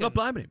 His Tom, I'm fucking- not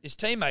blaming him. His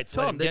teammates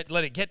Tom,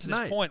 let it get to this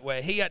mate. point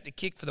where he had to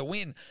kick for the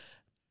win.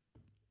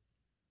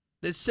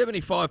 There's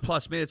 75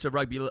 plus minutes of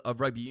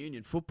rugby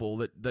union football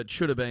that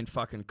should have been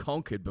fucking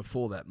conquered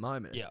before that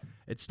moment. Yeah.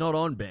 It's not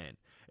on Ben.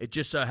 It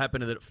just so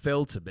happened that it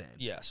fell to Ben.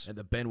 Yes. And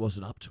that Ben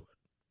wasn't up to it.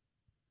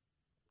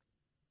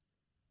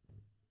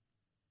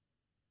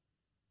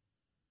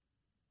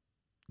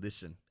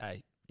 Listen,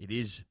 Hey, it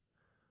is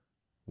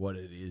what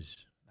it is.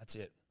 that's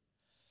it.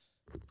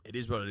 It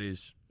is what it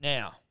is.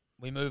 Now,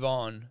 we move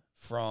on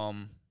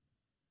from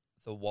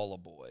the Waller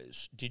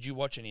boys. Did you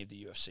watch any of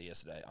the UFC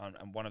yesterday?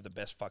 On one of the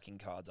best fucking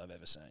cards I've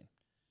ever seen.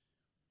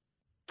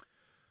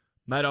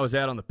 Mate, I was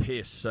out on the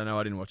piss, so no,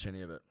 I didn't watch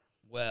any of it.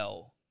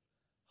 Well,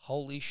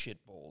 holy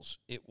shitballs.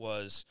 It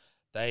was,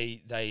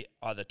 they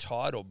either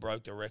tied or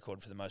broke the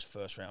record for the most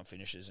first round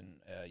finishes in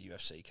a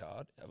UFC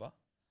card ever.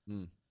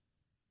 Mm.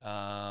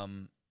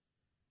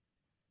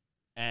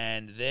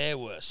 And there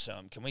were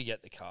some, can we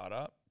get the card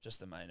up? Just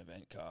the main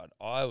event card.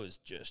 I was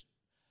just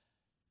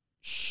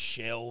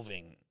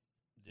shelving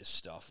this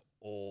stuff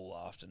all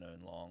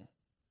afternoon long.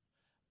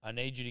 I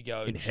need you to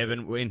go. In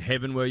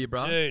heaven were you,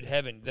 bro? Dude,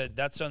 heaven.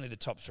 That's only the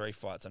top 3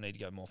 fights. I need to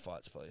go more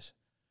fights, please.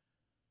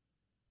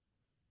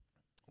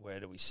 Where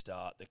do we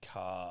start the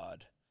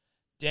card?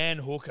 Dan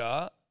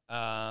Hooker,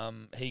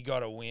 he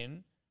got a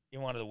win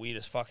in one of the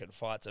weirdest fucking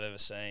fights I've ever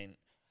seen.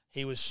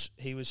 He was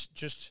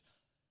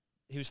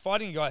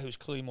fighting a guy who was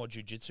clearly more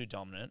jiu-jitsu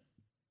dominant,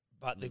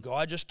 but the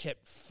guy just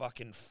kept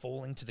fucking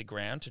falling to the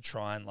ground to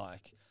try and,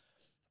 like,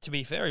 to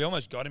be fair, he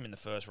almost got him in the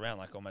first round.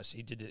 Like, almost,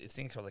 he did, I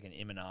think, called like an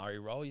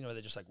Imanari roll. You know,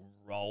 they just like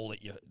roll at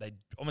they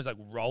almost like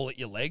roll at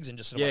your legs and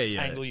just sort of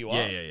tangle you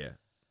up.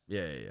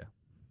 Yeah.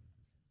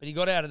 But he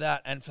got out of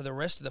that, and for the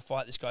rest of the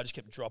fight, this guy just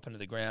kept dropping to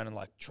the ground and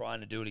like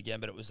trying to do it again.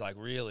 But it was like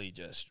really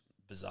just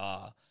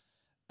bizarre.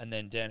 And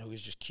then Dan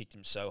Hooker's just kicked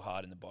him so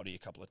hard in the body a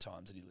couple of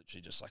times that he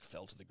literally just like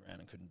fell to the ground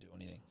and couldn't do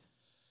anything.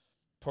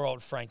 Poor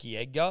old Frankie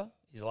Edgar,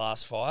 his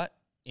last fight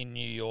in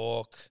New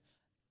York.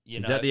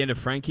 Is that the end of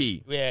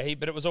Frankie? Yeah,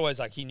 but it was always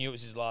like he knew it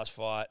was his last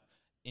fight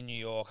in New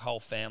York. Whole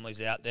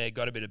family's out there.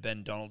 Got a bit of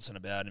Ben Donaldson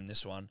about him,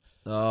 this one.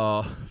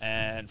 Oh,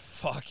 And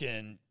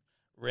fucking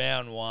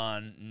round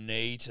 1,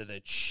 knee to the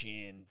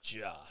chin,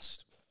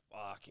 just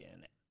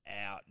fucking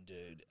out,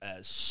 dude.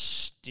 As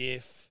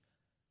stiff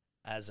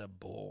as a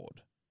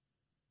board.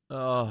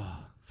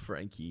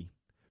 Frankie.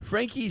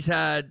 Frankie's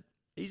had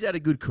a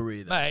good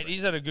career, though. Mate,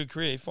 he's had a good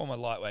career. Former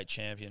lightweight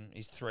champion.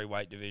 He's 3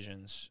 weight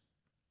divisions.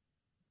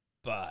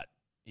 But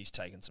he's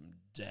taken some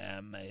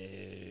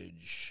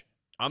damage.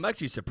 I'm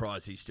actually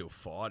surprised he's still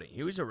fighting.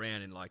 He was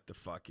around in like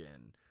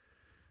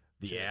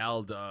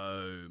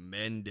Aldo,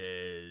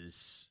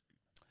 Mendes,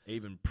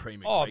 even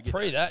pre-McGregor. Oh,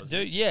 pre days, that,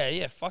 wasn't dude. he?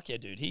 Yeah, fuck yeah,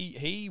 dude.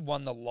 He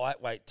won the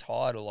lightweight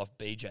title off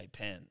BJ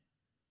Penn.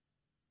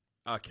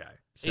 Okay.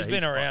 So he's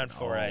been around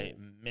fucking for a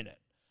old. minute.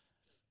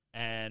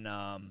 And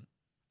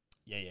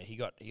he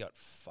got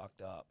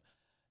fucked up.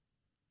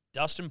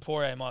 Dustin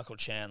Poirier, Michael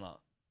Chandler.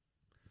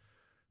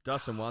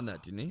 Dustin won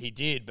that, didn't he? He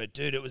did, but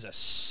dude, it was a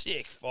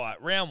sick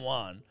fight. Round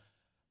 1,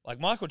 like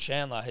Michael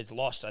Chandler has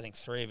lost, I think,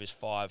 3 of his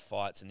 5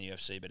 fights in the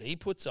UFC, but he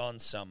puts on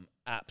some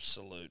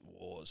absolute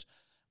wars.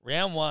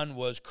 Round 1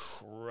 was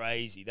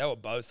crazy. They were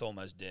both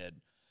almost dead.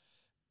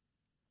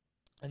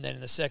 And then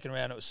in the second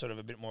round, it was sort of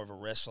a bit more of a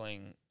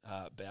wrestling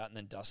bout, and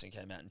then Dustin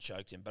came out and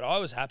choked him. But I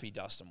was happy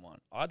Dustin won.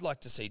 I'd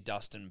like to see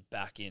Dustin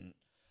back in.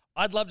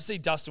 I'd love to see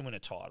Dustin win a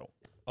title.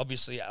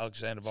 Obviously,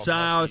 Alexander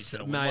Volkanovski's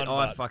going to win mate,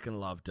 one, I fucking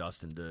love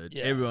Dustin, dude.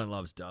 Yeah. Everyone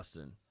loves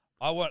Dustin.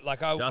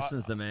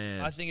 Dustin's the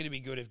man. I think it'd be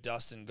good if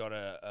Dustin got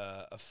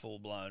a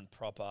full-blown,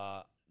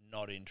 proper,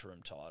 not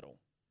interim title.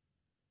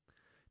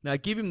 Now,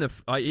 give him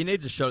he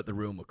needs a shot at the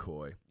real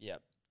McCoy. Yeah,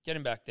 get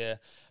him back there.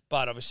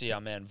 But obviously, our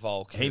man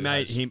Volk. He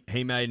may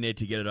need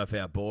to get it off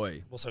our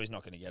boy. Well, so he's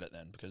not going to get it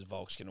then because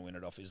Volk's going to win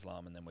it off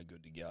Islam, and then we're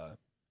good to go.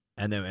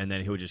 And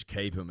then he'll just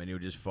keep him, and he'll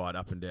just fight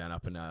up and down,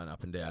 up and down,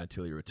 up and down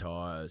until he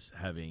retires,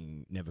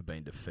 having never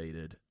been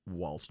defeated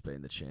whilst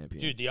being the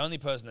champion. Dude, the only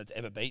person that's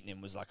ever beaten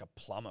him was like a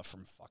plumber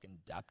from fucking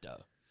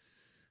Dapto.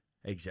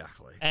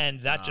 Exactly.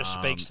 And that just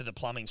speaks to the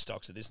plumbing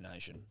stocks of this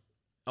nation.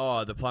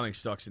 Oh, the plumbing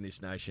stocks in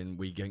this nation,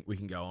 we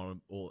can go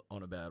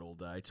on about all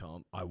day,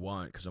 Tom. I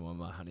won't because I'm on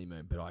my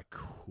honeymoon, but I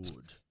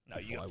could No,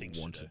 you got if I things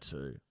to wanted do.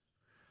 to.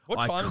 What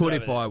I time could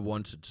is it if over I there?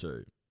 wanted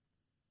to.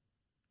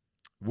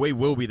 We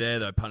will be there,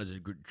 though, punters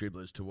and good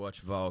dribblers, to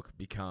watch Volk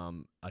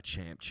become a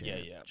champ.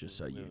 Yeah. Just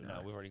so you know.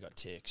 No, we've already got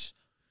ticks.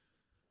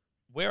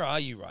 Where are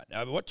you right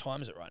now? What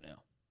time is it right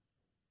now?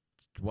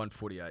 It's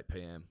 1:48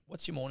 p.m.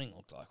 What's your morning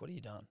look like? What have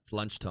you done? It's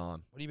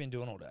lunchtime. What have you been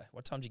doing all day?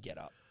 What time did you get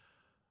up?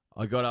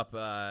 I got up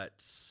at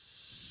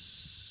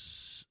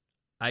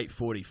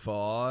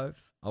 8:45.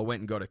 I went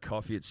and got a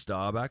coffee at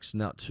Starbucks.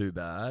 Not too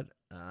bad.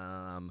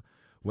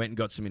 Went and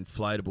got some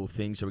inflatable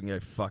things so we can go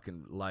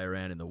fucking lay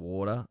around in the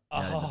water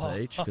out on the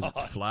beach because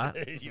it's flat.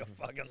 Dude, you're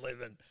fucking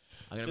living.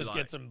 I'm gonna Just be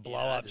get like, some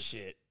blow-up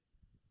shit.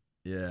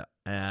 Yeah.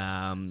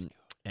 And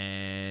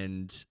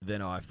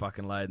then I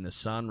fucking laid in the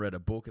sun, read a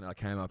book, and I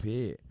came up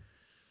here.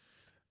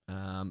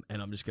 And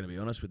I'm just going to be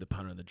honest with the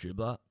punter and the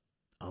dribbler.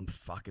 I'm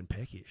fucking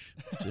peckish,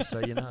 just so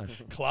you know.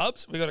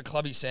 Clubs? We got a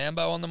clubby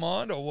Sambo on the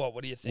mind, or what?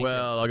 What do you think?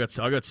 Well, I got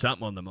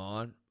something on the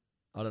mind.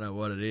 I don't know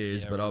what it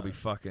is, Yeah, but I'll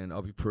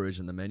right. be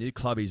perusing the menu.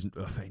 Clubby's,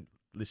 I mean,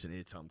 listen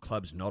here, Tom.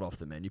 Club's not off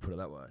the menu. Put it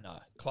that way. No,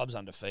 club's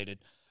undefeated.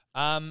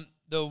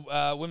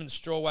 The women's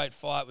strawweight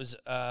fight was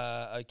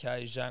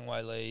okay. Zhang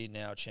Wei Li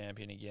now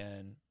champion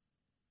again.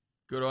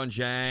 Good on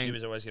Zhang. She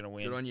was always going to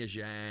win. Good on you,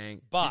 Zhang.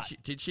 But-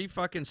 did she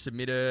fucking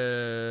submit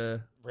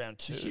a? Round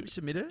two. Did she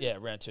submit it? Yeah,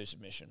 round two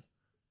submission.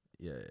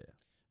 Yeah.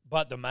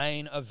 But the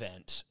main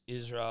event,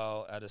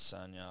 Israel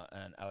Adesanya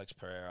and Alex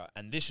Pereira,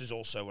 and this is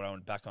also what I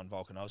went back on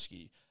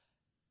Volkanovski.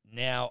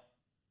 Now,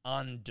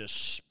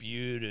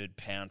 undisputed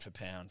pound for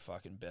pound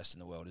fucking best in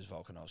the world is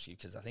Volkanovski,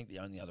 because I think the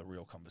only other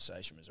real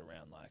conversation was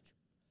around like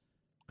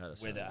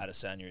whether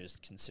Adesanya is,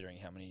 considering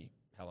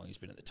how long he's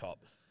been at the top.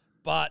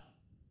 But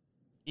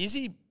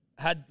Izzy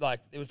had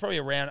it was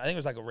probably I think it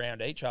was like a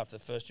round each after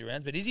the first two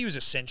rounds, but Izzy was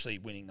essentially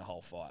winning the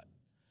whole fight.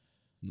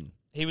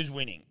 He was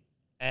winning.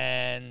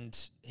 And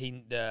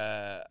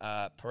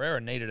Pereira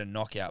needed a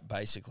knockout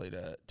basically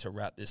to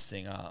wrap this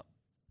thing up.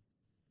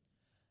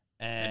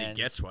 And he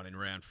gets one in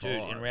round 5.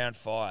 Dude, in round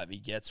 5, he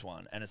gets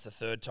one. And it's the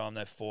third time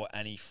they fought,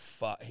 and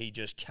he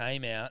just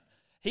came out.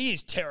 He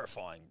is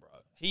terrifying, bro.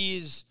 He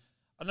is...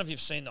 I don't know if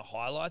you've seen the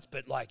highlights,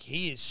 but,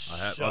 he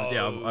is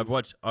I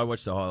watched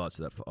the highlights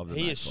of that. Of the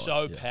he match is fight,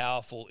 so yeah.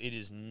 powerful, it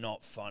is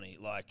not funny.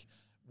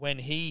 When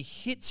he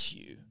hits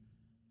you,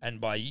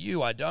 and by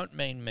you, I don't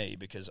mean me,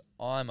 because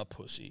I'm a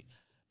pussy,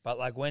 but,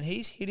 when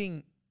he's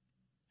hitting...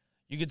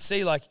 You could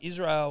see,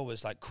 Israel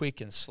was,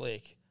 quick and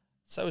slick.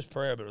 So was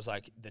Pereira, but it was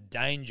the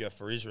danger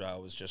for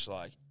Israel was just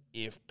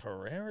if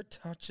Pereira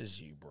touches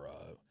you,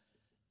 bro,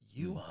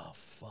 you are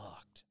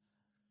fucked.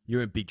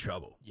 You're in big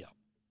trouble. Yeah.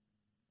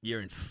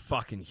 You're in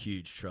fucking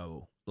huge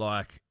trouble.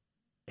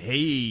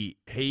 He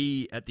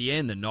at the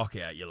end, the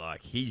knockout, you're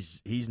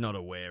he's not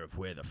aware of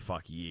where the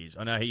fuck he is.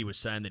 I know he was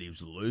saying that he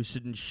was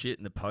lucid and shit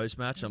in the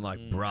post-match. I'm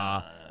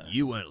bruh,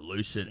 you weren't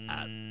lucid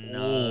at all.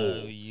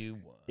 No, you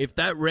weren't. If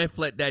that ref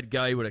let that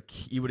go, you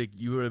would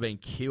have been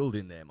killed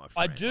in there, my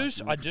friend.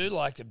 I do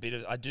like a bit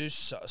of, I do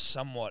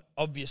somewhat,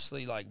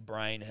 obviously,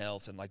 brain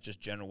health and,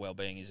 just general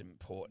well-being is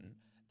important.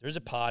 There is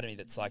a part of me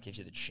that's if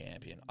you're the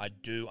champion, I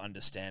do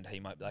understand he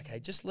might be hey,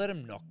 just let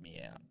him knock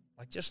me out.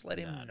 Just let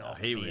him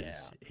knock me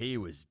out. He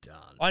was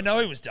done. I know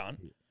he was done.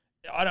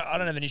 I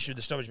don't have an issue with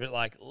the stoppage, but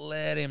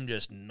let him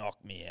just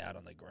knock me out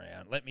on the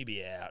ground. Let me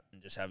be out and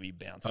just have you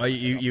bounce. Oh,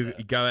 you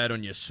go out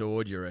on your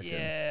sword, you reckon?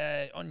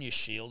 Yeah, on your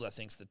shield, I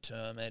think's the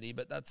term, Eddie,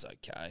 but that's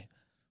okay.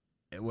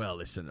 Well,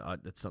 listen,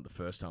 that's not the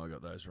first time I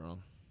got those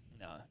wrong.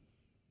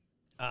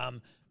 No.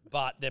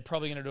 But they're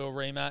probably going to do a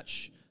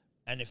rematch,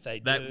 and if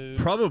they do,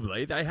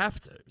 probably they have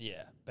to.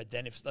 Yeah. But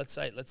then if let's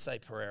say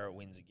Pereira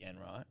wins again,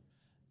 right?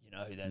 You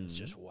know who then's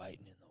just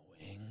waiting in the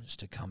wings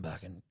to come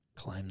back and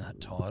claim that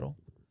title?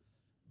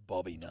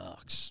 Bobby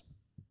Knox.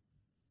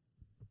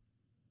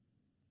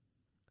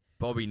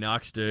 Bobby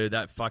Knox, dude,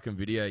 that fucking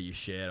video you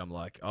shared, I'm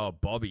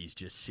Bobby's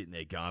just sitting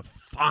there going,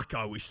 fuck,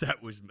 I wish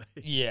that was me.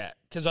 Yeah,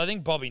 because I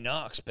think Bobby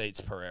Knox beats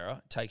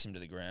Pereira, takes him to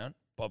the ground.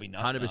 Bobby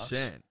Knox.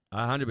 100%.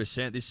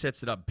 100%. This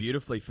sets it up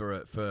beautifully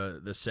for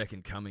the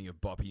second coming of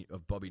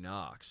Bobby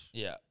Knox.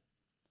 Yeah.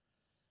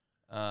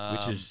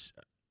 Which is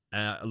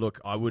Look,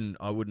 I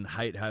wouldn't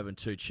hate having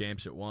 2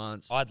 champs at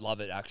once. I'd love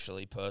it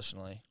actually,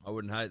 personally. I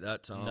wouldn't hate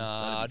that, Tom.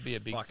 Nah, That'd I'd be a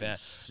big fucking fan.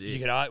 sick. You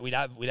could,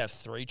 we'd have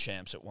 3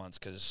 champs at once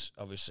because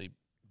obviously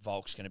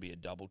Volk's going to be a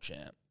double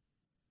champ.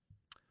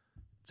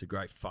 It's a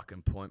great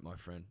fucking point, my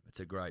friend. It's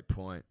a great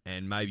point.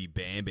 And maybe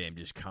Bam Bam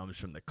just comes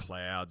from the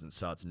clouds and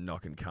starts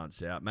knocking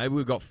cunts out. Maybe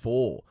we've got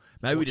 4.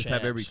 Maybe 4 we just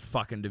have champs. every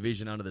fucking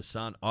division under the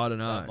sun. I don't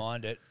know. Don't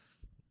mind it.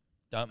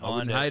 Don't I mind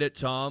wouldn't it. hate it,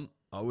 Tom.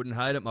 I wouldn't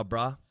hate it, my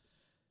bruh. I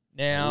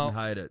Now,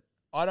 wouldn't hate it.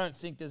 I don't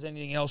think there's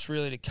anything else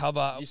really to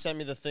cover. You sent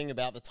me the thing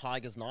about the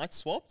Tigers Knights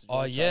swap. Did you Oh,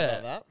 want to chat yeah.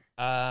 about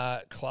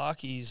that?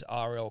 Clarkie's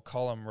RL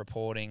column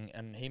reporting,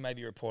 and he may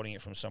be reporting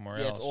it from somewhere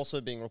Yeah, else. it's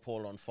also being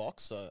reported on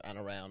Fox and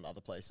around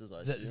other places,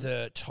 I the, assume.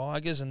 the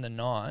Tigers and the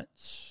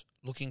Knights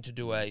looking to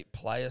do a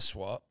player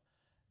swap,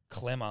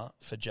 Clemmer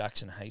for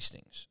Jackson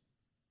Hastings.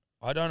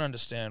 I don't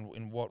understand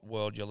in what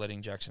world you're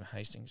letting Jackson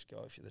Hastings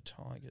go if you're the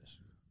Tigers.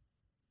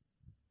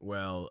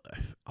 Well,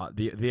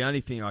 the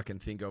only thing I can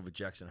think of with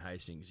Jackson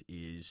Hastings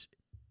is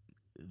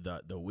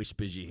the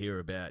whispers you hear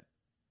about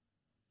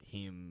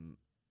him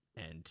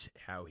and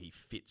how he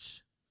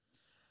fits.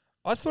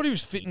 I thought he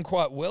was fitting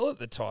quite well at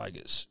the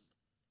Tigers.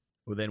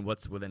 Well, then you I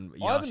ask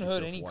haven't heard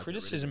yourself, any why get rid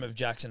criticism him? of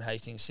Jackson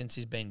Hastings since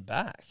he's been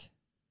back.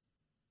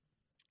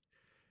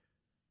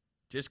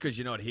 Just because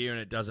you're not here and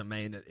it doesn't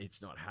mean that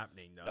it's not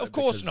happening, though. Of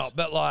course because not,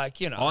 but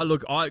like, you know. I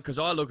look at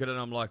it and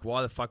I'm like,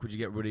 why the fuck would you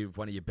get rid of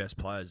one of your best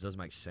players? It doesn't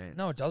make sense.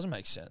 No, it doesn't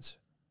make sense.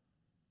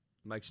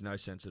 It makes no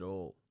sense at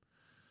all.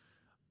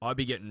 I'd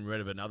be getting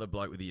rid of another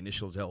bloke with the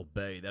initials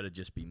LB. That'd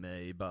just be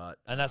me, but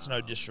And that's no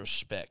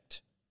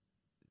disrespect.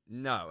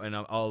 no. And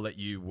I'll let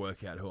you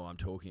work out who I'm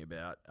talking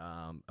about.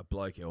 A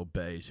bloke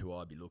LB is who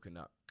I'd be looking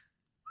at.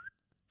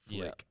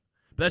 Yeah. Flick.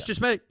 But that's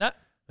just me. Nah.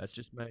 That's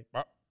just me.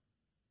 Right.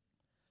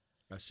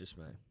 That's just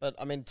me. But,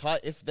 I mean,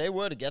 if they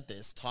were to get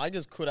this,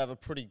 Tigers could have a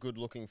pretty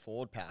good-looking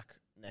forward pack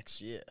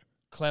next year.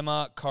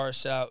 Clemmer,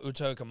 Coruscant,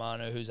 Uto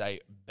Kamano, who's a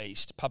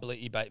beast.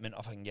 Papali'i, Bateman,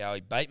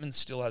 Offengawi. Bateman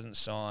still hasn't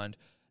signed.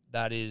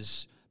 That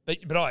is...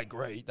 But I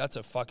agree. That's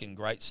a fucking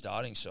great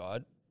starting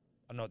side.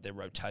 I don't know what their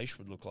rotation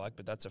would look like,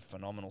 but that's a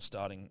phenomenal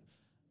starting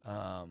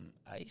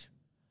 8.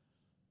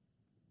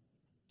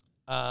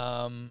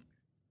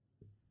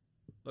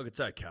 Look, it's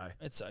okay.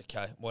 It's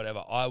okay.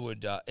 Whatever. I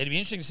would... it'd be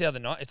interesting to see how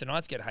if the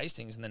Knights get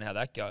Hastings and then how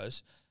that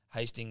goes.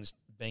 Hastings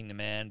being the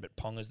man, but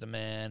Ponga's the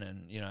man,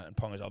 and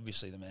Ponga's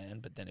obviously the man.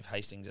 But then if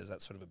Hastings has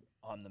that sort of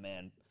I'm the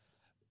man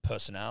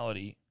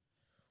personality,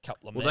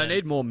 couple of Well, men. they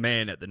need more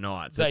men at the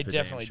Knights. They That's for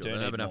damn definitely sure. do They don't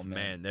need have enough more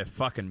men. men. They're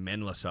fucking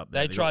menless up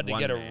there. They They've tried got to one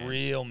get man. a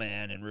real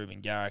man in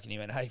Ruben Garrick, and he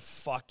went, "Hey,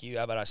 fuck you!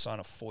 How about I sign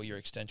a 4-year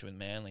extension with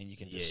Manly, and you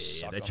can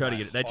just suck They on tried my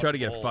to get. They hot tried to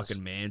get a balls."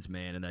 fucking man's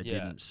man, and they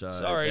Yeah. didn't. So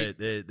Sorry.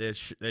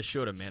 they're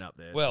short of men up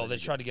there. Well, so they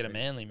need tried to get a fix.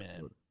 Manly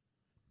man.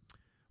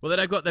 Well,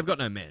 they've got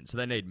no men, so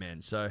they need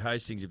men. So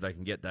Hastings, if they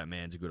can get that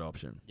man's a good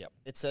option.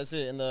 It says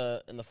here in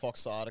the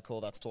Fox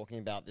article that's talking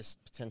about this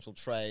potential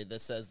trade, that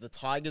says the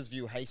Tigers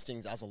view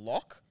Hastings as a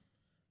lock,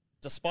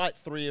 despite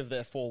 3 of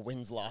their 4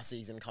 wins last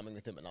season coming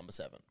with him at number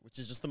 7, which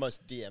is just the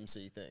most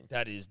DMC thing.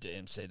 That is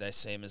DMC. They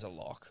see him as a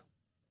lock.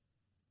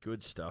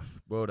 Good stuff.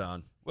 Well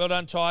done. Well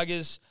done,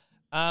 Tigers.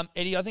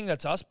 Eddie, I think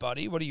that's us,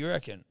 buddy. What do you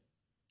reckon?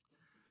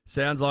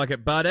 Sounds like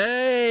it,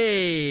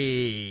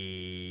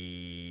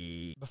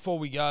 buddy. Before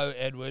we go,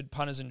 Edward,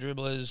 punters and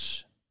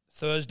dribblers,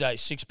 Thursday,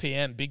 6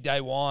 p.m, Big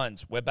Day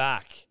Wines. We're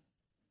back.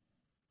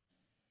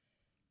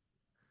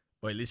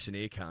 Wait, listen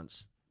here,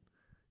 cunts.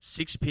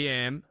 6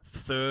 p.m.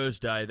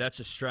 Thursday, that's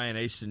Australian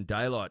Eastern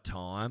Daylight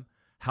Time.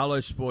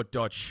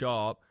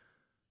 Hellosport.shop.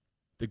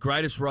 The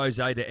greatest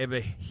rosé to ever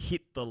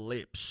hit the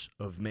lips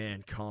of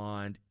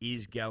mankind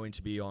is going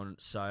to be on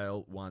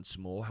sale once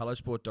more.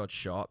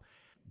 Hellosport.shop.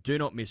 Do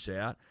not miss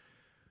out.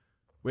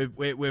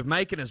 We're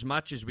making as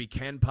much as we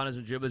can, punters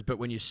and dribblers, but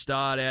when you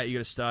start out, you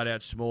got to start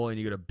out small and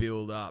you got to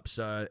build up.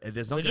 So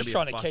there's not. We're just be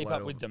trying a to keep fuckload up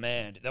of- with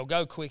demand. They'll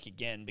go quick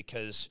again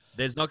because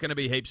There's not going to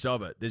be heaps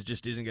of it. There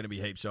just isn't going to be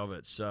heaps of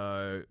it.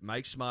 So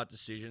make smart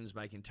decisions,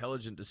 make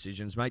intelligent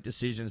decisions, make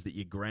decisions that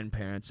your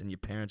grandparents and your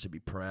parents would be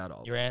proud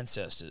of. your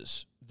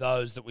ancestors,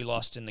 those that we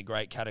lost in the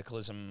great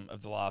cataclysm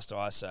of the last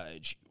ice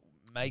age,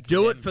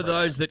 Do them it for proud.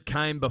 those that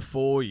came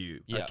before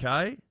you, Yeah.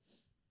 okay?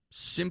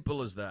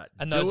 Simple as that.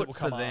 and Do those it that will for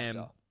come them.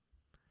 after.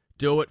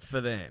 Do it for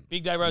them.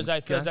 Big Day Rosé, Okay.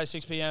 Thursday,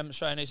 6 p.m,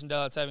 Australian Eastern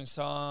Daylight Savings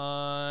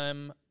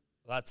Time.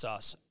 That's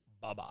us.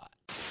 Bye-bye.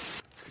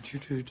 Could you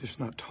two just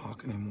not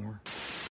talk anymore?